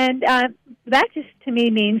 and that just to me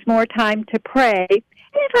means more time to pray.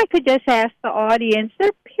 And if I could just ask the audience, there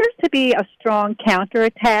appears to be a strong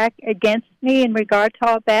counterattack against me in regard to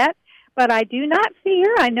all that. But I do not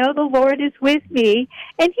fear. I know the Lord is with me,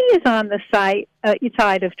 and He is on the side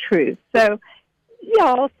of truth. So,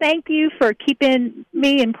 y'all, thank you for keeping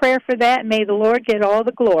me in prayer for that. May the Lord get all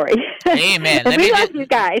the glory. Amen. And we love you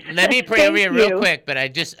guys. Let me pray over you Thank real quick, but I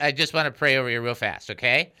just want to pray over you real fast,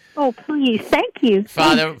 okay? Oh, please. Thank you.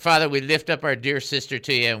 Father, we lift up our dear sister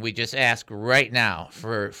to you, and we just ask right now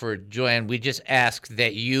for joy, and we just ask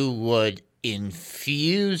that you would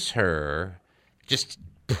infuse her, just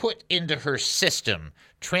put into her system,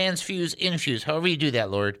 transfuse, infuse, however you do that,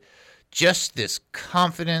 Lord, just this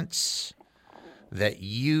confidence that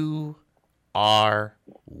you are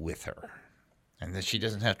with her and that she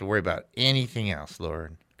doesn't have to worry about anything else,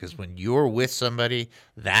 Lord, because when you're with somebody,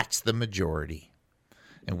 that's the majority.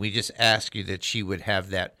 And we just ask you that she would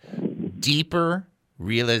have that deeper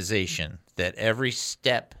realization that every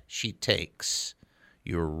step she takes,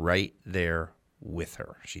 you're right there with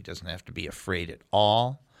her. She doesn't have to be afraid at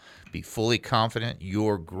all. Be fully confident.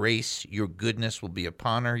 Your grace, your goodness will be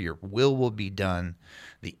upon her. Your will be done.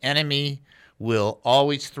 The enemy will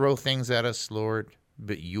always throw things at us, Lord,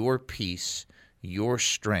 but your peace, your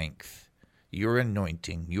strength, your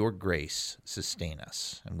anointing, your grace sustain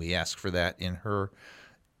us. And we ask for that in her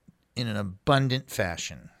in an abundant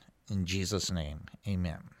fashion. In Jesus' name,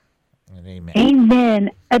 amen. And amen.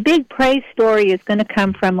 Amen. A big praise story is going to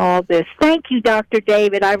come from all this. Thank you, Dr.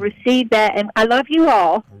 David. I received that, and I love you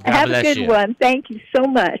all. God Have a bless good you. one. Thank you so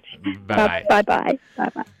much. Bye-bye. Bye-bye.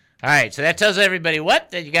 Bye-bye. All right, so that tells everybody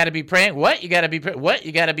what? That you got to be praying. What? You got to be what?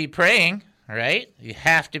 You got to be praying, all right? You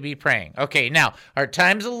have to be praying. Okay, now, our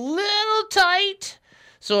time's a little tight,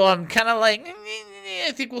 so I'm kind of like,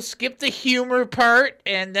 I think we'll skip the humor part,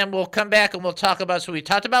 and then we'll come back and we'll talk about, so we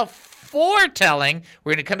talked about foretelling.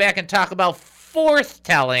 We're going to come back and talk about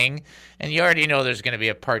forthtelling, and you already know there's going to be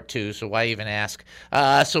a part 2, so why even ask?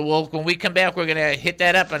 So when we come back, we're going to hit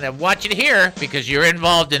that up, and I want you to hear, because you're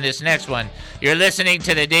involved in this next one. You're listening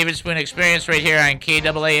to the David Spoon Experience right here on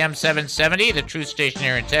KAAM 770, the truth station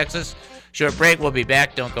here in Texas. Short break. We'll be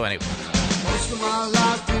back. Don't go anywhere.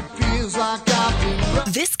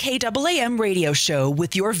 This KAAM radio show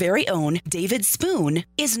with your very own David Spoon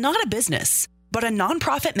is not a business, but a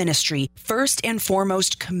nonprofit ministry first and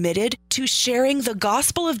foremost committed to sharing the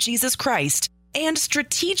gospel of Jesus Christ and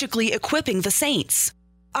strategically equipping the saints.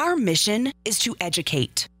 Our mission is to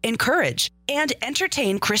educate, encourage, and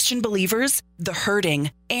entertain Christian believers, the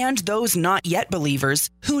hurting, and those not yet believers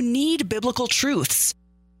who need biblical truths.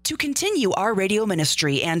 To continue our radio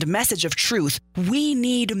ministry and message of truth, we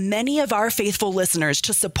need many of our faithful listeners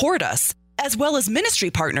to support us, as well as ministry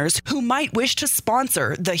partners who might wish to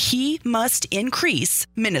sponsor the He Must Increase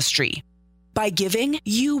ministry. By giving,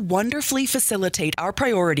 you wonderfully facilitate our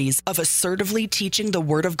priorities of assertively teaching the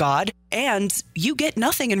Word of God, and you get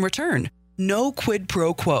nothing in return. No quid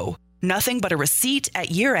pro quo. Nothing but a receipt at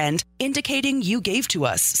year-end indicating you gave to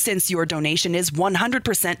us, since your donation is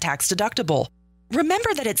 100% tax deductible.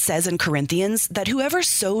 Remember that it says in Corinthians that whoever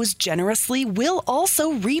sows generously will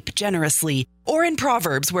also reap generously, or in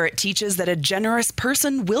Proverbs where it teaches that a generous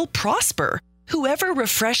person will prosper. Whoever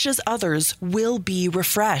refreshes others will be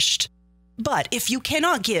refreshed. But if you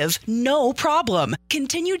cannot give, no problem.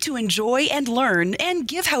 Continue to enjoy and learn and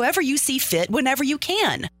give however you see fit whenever you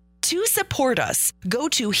can. To support us, go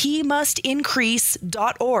to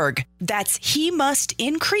HeMustIncrease.org. That's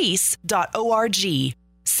HeMustIncrease.org.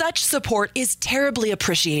 Such support is terribly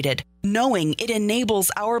appreciated, knowing it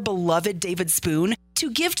enables our beloved David Spoon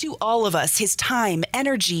to give to all of us his time,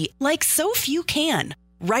 energy, like so few can,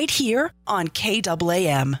 right here on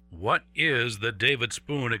KAAM. What is the David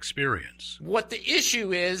Spoon Experience? What the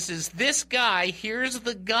issue is this guy hears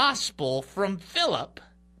the gospel from Philip,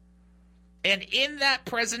 and in that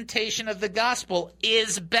presentation of the gospel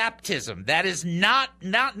is baptism. That is not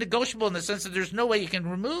negotiable in the sense that there's no way you can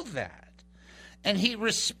remove that. And he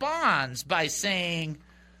responds by saying,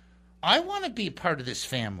 I want to be part of this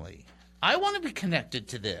family. I want to be connected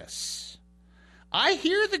to this. I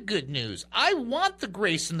hear the good news. I want the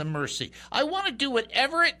grace and the mercy. I want to do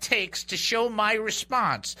whatever it takes to show my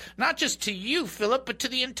response, not just to you, Philip, but to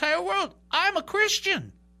the entire world. I'm a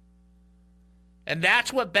Christian. And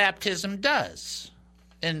that's what baptism does.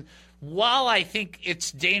 And while I think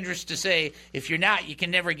it's dangerous to say, if you're not, you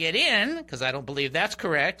can never get in, because I don't believe that's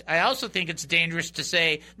correct, I also think it's dangerous to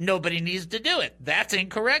say nobody needs to do it. That's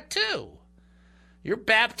incorrect, too. Your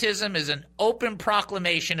baptism is an open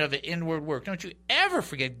proclamation of an inward work. Don't you ever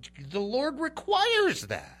forget, the Lord requires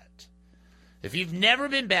that. If you've never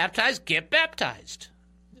been baptized, get baptized.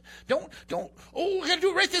 We're going to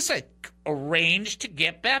do it right this way. Arrange to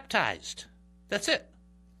get baptized. That's it.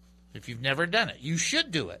 If you've never done it, you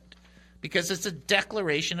should do it because it's a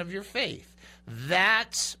declaration of your faith.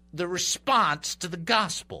 That's the response to the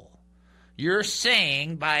gospel. You're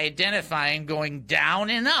saying by identifying going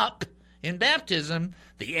down and up in baptism,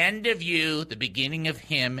 the end of you, the beginning of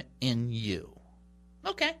him in you.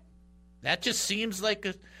 Okay. That just seems like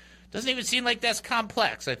doesn't even seem like that's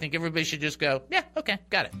complex. I think everybody should just go, yeah, okay,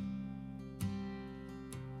 got it.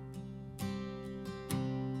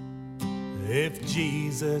 If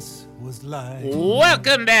Jesus was like...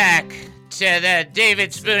 Welcome back to the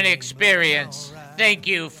David Spoon Experience. Thank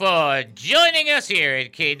you for joining us here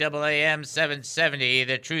at KAAM 770,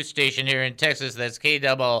 the truth station here in Texas. That's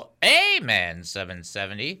KAAM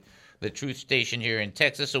 770, the truth station here in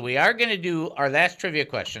Texas. So we are going to do our last trivia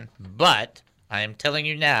question, but I am telling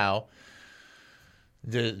you now,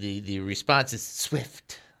 the response is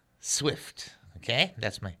swift. Okay?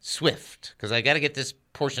 That's my swift, because I got to get this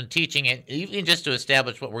portion teaching it, even just to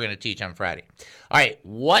establish what we're going to teach on Friday. All right,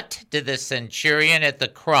 what did the centurion at the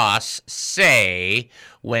cross say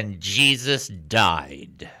when Jesus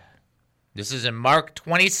died? This is in Mark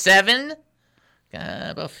 27,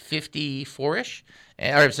 about 54-ish,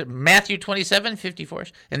 or Matthew 27,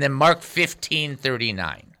 54-ish, and then Mark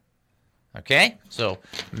 15:39. Okay, so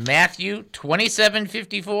Matthew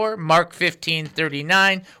 27:54, Mark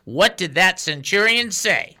 15:39. What did that centurion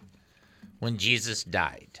say when Jesus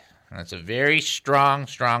died? That's a very strong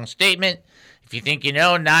statement. If you think you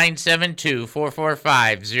know,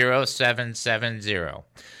 972-445-0770.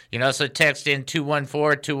 You can also text in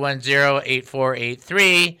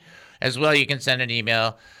 214-210-8483. As well, you can send an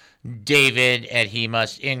email,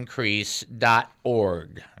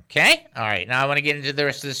 david@hemustincrease.org. Okay? All right. Now I want to get into the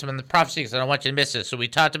rest of this one, the prophecy, because I don't want you to miss this. So we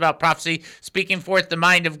talked about prophecy, speaking forth the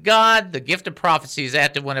mind of God. The gift of prophecy is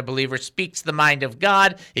active when a believer speaks the mind of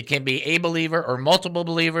God. It can be a believer or multiple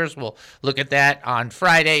believers. We'll look at that on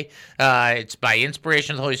Friday. It's by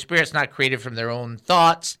inspiration of the Holy Spirit. It's not created from their own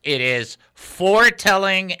thoughts. It is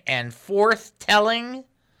foretelling and forthtelling.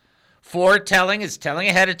 Foretelling is telling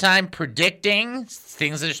ahead of time, predicting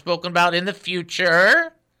things that are spoken about in the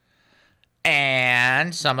future.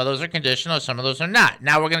 And some of those are conditional, some of those are not.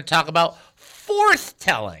 Now we're going to talk about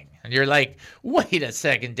forthtelling. And you're like, wait a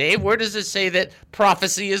second, Dave, where does it say that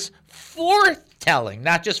prophecy is forthtelling,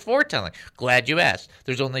 not just foretelling? Glad you asked.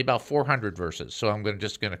 There's only about 400 verses, so I'm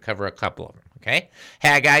just going to cover a couple of them, okay?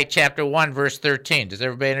 Haggai chapter 1, verse 13. Does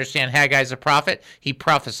everybody understand Haggai's a prophet? He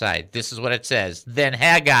prophesied. This is what it says. Then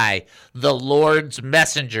Haggai, the Lord's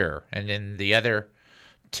messenger, and in the other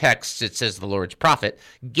text it says the Lord's prophet,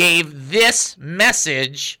 gave this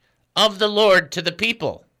message of the Lord to the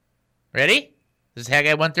people. Ready? This is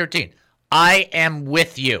Haggai 1:13. I am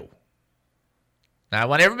with you. Now I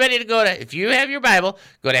want everybody to go to, if you have your Bible,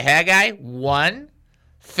 go to Haggai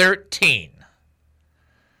 1:13.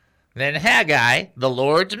 Then Haggai, the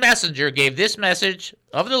Lord's messenger, gave this message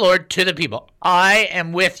of the Lord to the people. I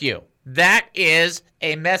am with you. That is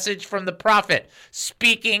a message from the prophet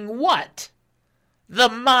speaking what? The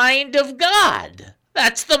mind of God.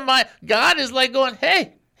 That's the mind. God is like going,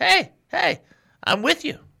 hey, I'm with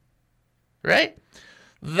you. Right?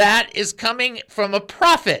 That is coming from a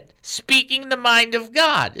prophet speaking the mind of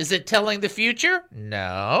God. Is it telling the future?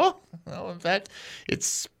 No. No, in fact, it's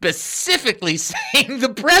specifically saying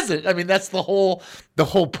the present. I mean, that's the whole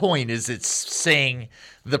point is it's saying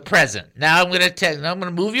the present. Now I'm going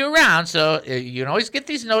to move you around, so you can always get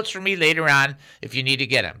these notes from me later on if you need to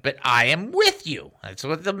get them. But I am with you. That's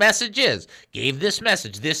what the message is. Gave this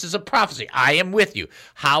message. This is a prophecy. I am with you.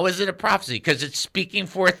 How is it a prophecy? Because it's speaking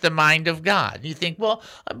forth the mind of God. And you think, well,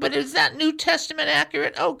 but is that New Testament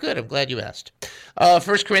accurate? Oh, good. I'm glad you asked. 1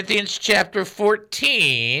 Corinthians chapter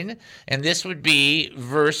 14, and this would be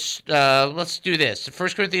verse, let's do this. 1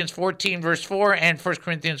 Corinthians 14, verse 4, and 1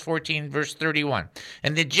 Corinthians 14, verse 31.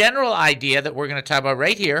 And the general idea that we're going to talk about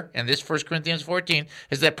right here, in this 1 Corinthians 14,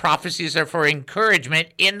 is that prophecies are for encouragement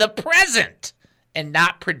in the present and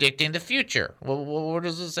not predicting the future. Well, what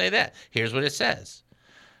does it say that? Here's what it says.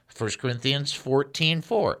 1 Corinthians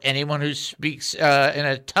 14:4. Anyone who speaks in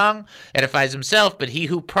a tongue edifies himself, but he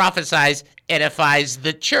who prophesies edifies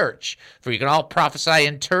the church. For you can all prophesy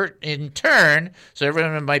in turn, so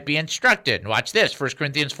everyone might be instructed. And watch this, 1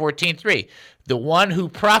 Corinthians 14:3. The one who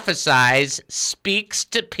prophesies speaks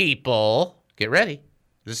to people. Get ready.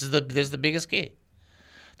 This is the biggest key.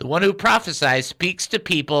 The one who prophesies speaks to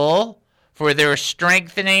people for their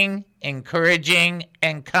strengthening, encouraging,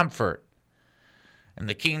 and comfort. In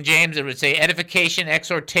the King James, it would say edification,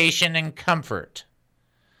 exhortation, and comfort.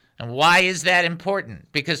 And why is that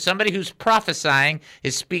important? Because somebody who's prophesying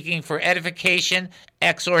is speaking for edification,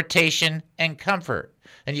 exhortation, and comfort.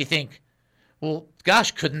 And you think, well,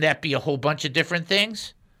 gosh, couldn't that be a whole bunch of different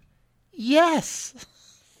things? Yes.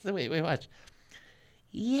 Wait, watch.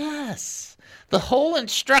 Yes. The whole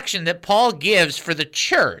instruction that Paul gives for the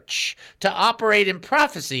church to operate in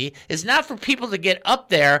prophecy is not for people to get up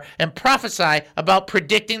there and prophesy about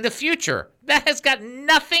predicting the future. That has got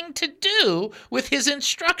nothing to do with his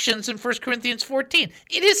instructions in 1 Corinthians 14.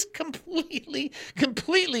 It is completely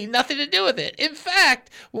nothing to do with it. In fact,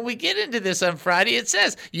 when we get into this on Friday, it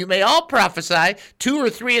says, you may all prophesy, 2 or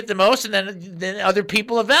 3 at the most, and then other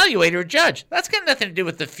people evaluate or judge. That's got nothing to do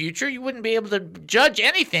with the future. You wouldn't be able to judge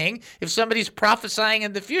anything if somebody's prophesying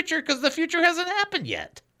in the future because the future hasn't happened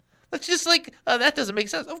yet. That's just like, that doesn't make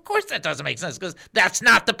sense. Of course that doesn't make sense because that's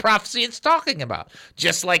not the prophecy it's talking about.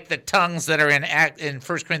 Just like the tongues that are in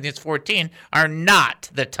 1 Corinthians 14 are not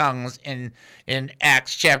the tongues in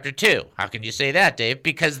Acts chapter 2. How can you say that, Dave?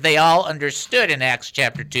 Because they all understood in Acts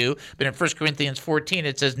chapter 2, but in 1 Corinthians 14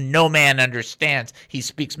 it says no man understands. He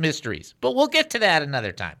speaks mysteries. But we'll get to that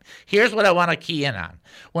another time. Here's what I want to key in on.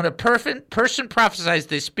 When a person prophesies,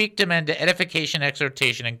 they speak to men to edification,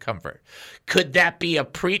 exhortation, and comfort. Could that be a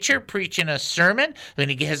preacher preaching a sermon when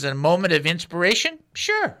he has a moment of inspiration?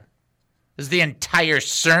 Sure. Is the entire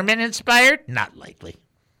sermon inspired? Not likely.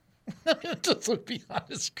 Let's be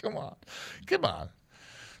honest. Come on.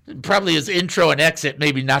 Probably his intro and exit,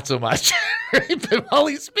 maybe not so much. Right? But while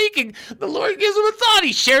he's speaking, the Lord gives him a thought.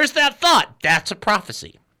 He shares that thought. That's a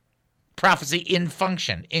prophecy. Prophecy in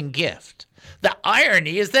function, in gift. The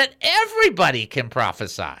irony is that everybody can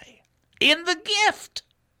prophesy in the gift.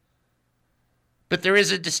 But there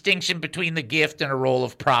is a distinction between the gift and a role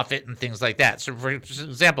of prophet and things like that. So, for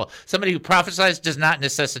example, somebody who prophesies does not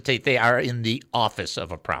necessitate they are in the office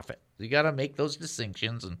of a prophet. You got to make those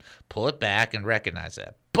distinctions and pull it back and recognize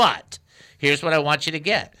that. But here's what I want you to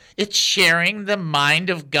get. It's sharing the mind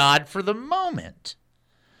of God for the moment.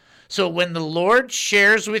 So when the Lord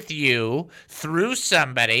shares with you through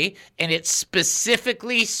somebody and it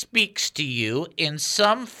specifically speaks to you in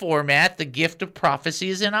some format, the gift of prophecy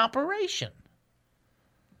is in operation.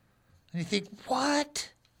 And you think,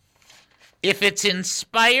 what? If it's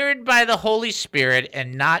inspired by the Holy Spirit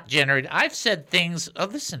and not generated, I've said things,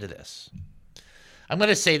 listen to this. I'm going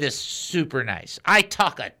to say this super nice. I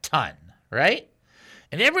talk a ton, right?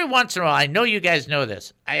 And every once in a while, I know you guys know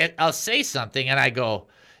this, I'll say something and I go,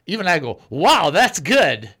 wow, that's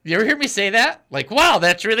good. You ever hear me say that? Like, wow,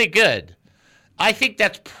 that's really good. I think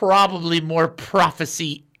that's probably more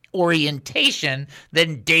prophecy orientation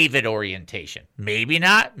than David orientation. Maybe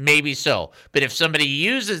not, maybe so. But if somebody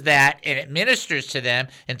uses that and it ministers to them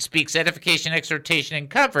and speaks edification, exhortation, and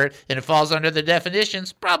comfort, and it falls under the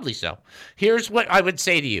definitions, probably so. Here's what I would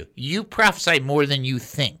say to you. You prophesy more than you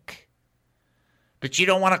think. But you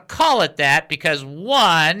don't want to call it that because,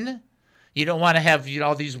 one, you don't want to have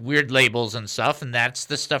all these weird labels and stuff, and that's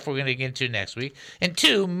the stuff we're going to get into next week. And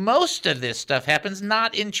two, most of this stuff happens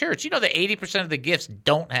not in church. You know that 80% of the gifts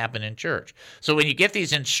don't happen in church. So when you get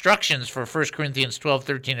these instructions for 1 Corinthians 12,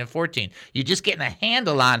 13, and 14, you're just getting a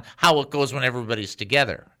handle on how it goes when everybody's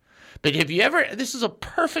together. But have you ever, this is a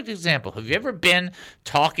perfect example, have you ever been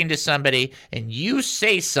talking to somebody and you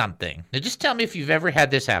say something? Now just tell me if you've ever had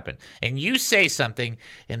this happen. And you say something,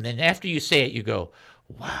 and then after you say it, you go,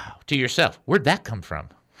 wow, to yourself, where'd that come from?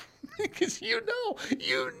 Because you know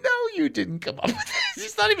you didn't come up with this.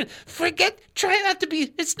 It's not even, try not to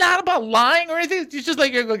be, it's not about lying or anything. It's just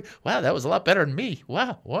like you're going, wow, that was a lot better than me.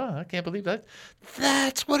 Wow, I can't believe that.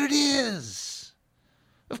 That's what it is.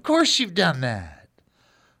 Of course you've done that.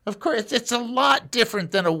 Of course, it's a lot different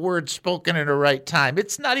than a word spoken at the right time.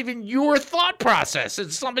 It's not even your thought process.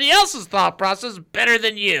 It's somebody else's thought process better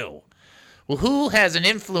than you. Well, who has an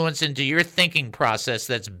influence into your thinking process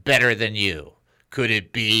that's better than you? Could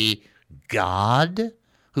it be God,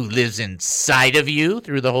 who lives inside of you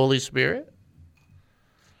through the Holy Spirit?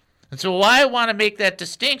 And so why I want to make that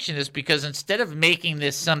distinction is because instead of making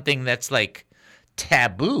this something that's like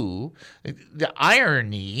taboo. The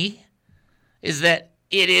irony is that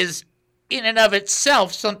it is in and of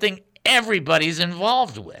itself something everybody's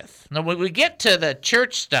involved with. Now, when we get to the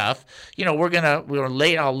church stuff,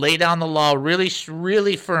 I'll lay down the law really,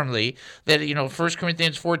 really firmly that, 1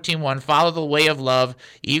 Corinthians 14:1, follow the way of love,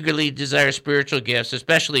 eagerly desire spiritual gifts,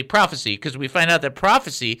 especially prophecy, because we find out that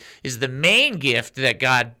prophecy is the main gift that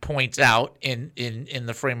God points out in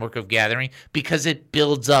the framework of gathering because it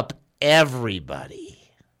builds up everybody,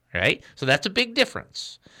 right? So that's a big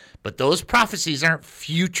difference. But those prophecies aren't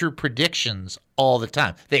future predictions all the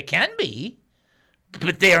time. They can be,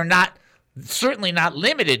 but they are certainly not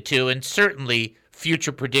limited to, and certainly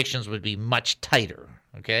future predictions would be much tighter,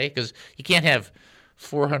 okay? Because you can't have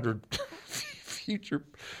 400 future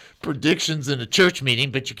predictions in a church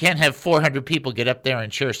meeting, but you can't have 400 people get up there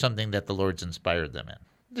and share something that the Lord's inspired them in.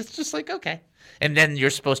 It's just like, okay. And then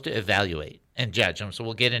you're supposed to evaluate and judge them. So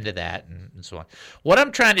we'll get into that and so on. What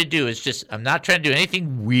I'm trying to do is I'm not trying to do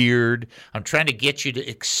anything weird. I'm trying to get you to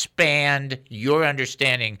expand your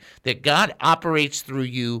understanding that God operates through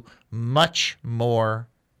you much more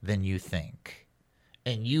than you think.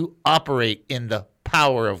 And you operate in the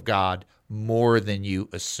power of God more than you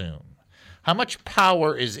assume. How much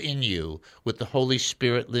power is in you with the Holy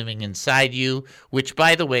Spirit living inside you, which,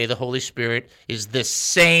 by the way, the Holy Spirit is the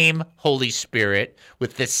same Holy Spirit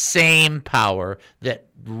with the same power that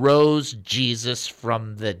rose Jesus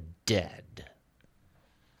from the dead.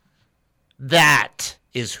 That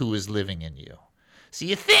is who is living in you. So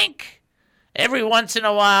you think every once in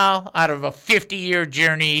a while, out of a 50-year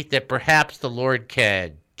journey, that perhaps the Lord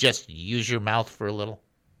could just use your mouth for a little?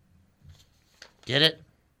 Get it?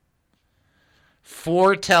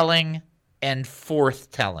 Foretelling and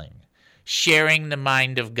forthtelling, sharing the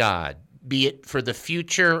mind of God, be it for the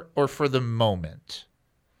future or for the moment.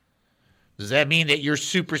 Does that mean that you're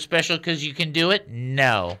super special because you can do it?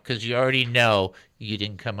 No, because you already know you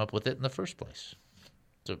didn't come up with it in the first place.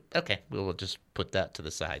 So, okay, we'll just put that to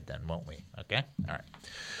the side then, won't we? Okay? All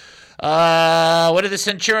right. What did the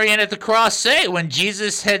centurion at the cross say when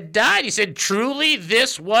Jesus had died? He said, truly,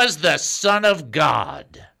 this was the Son of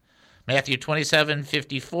God. Matthew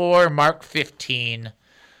 27:54, Mark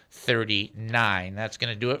 15:39. That's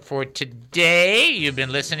going to do it for today. You've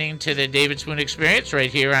been listening to the David Spoon Experience right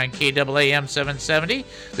here on KAAM 770,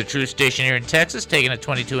 the true station here in Texas, taking a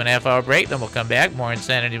 22.5-hour break. Then we'll come back. More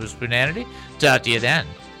Insanity with Spoonanity. Talk to you then.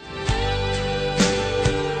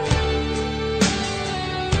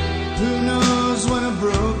 Who knows when a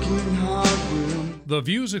broken heart will. The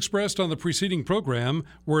views expressed on the preceding program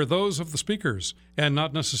were those of the speakers and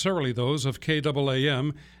not necessarily those of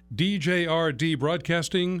KAAM, DJRD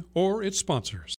Broadcasting, or its sponsors.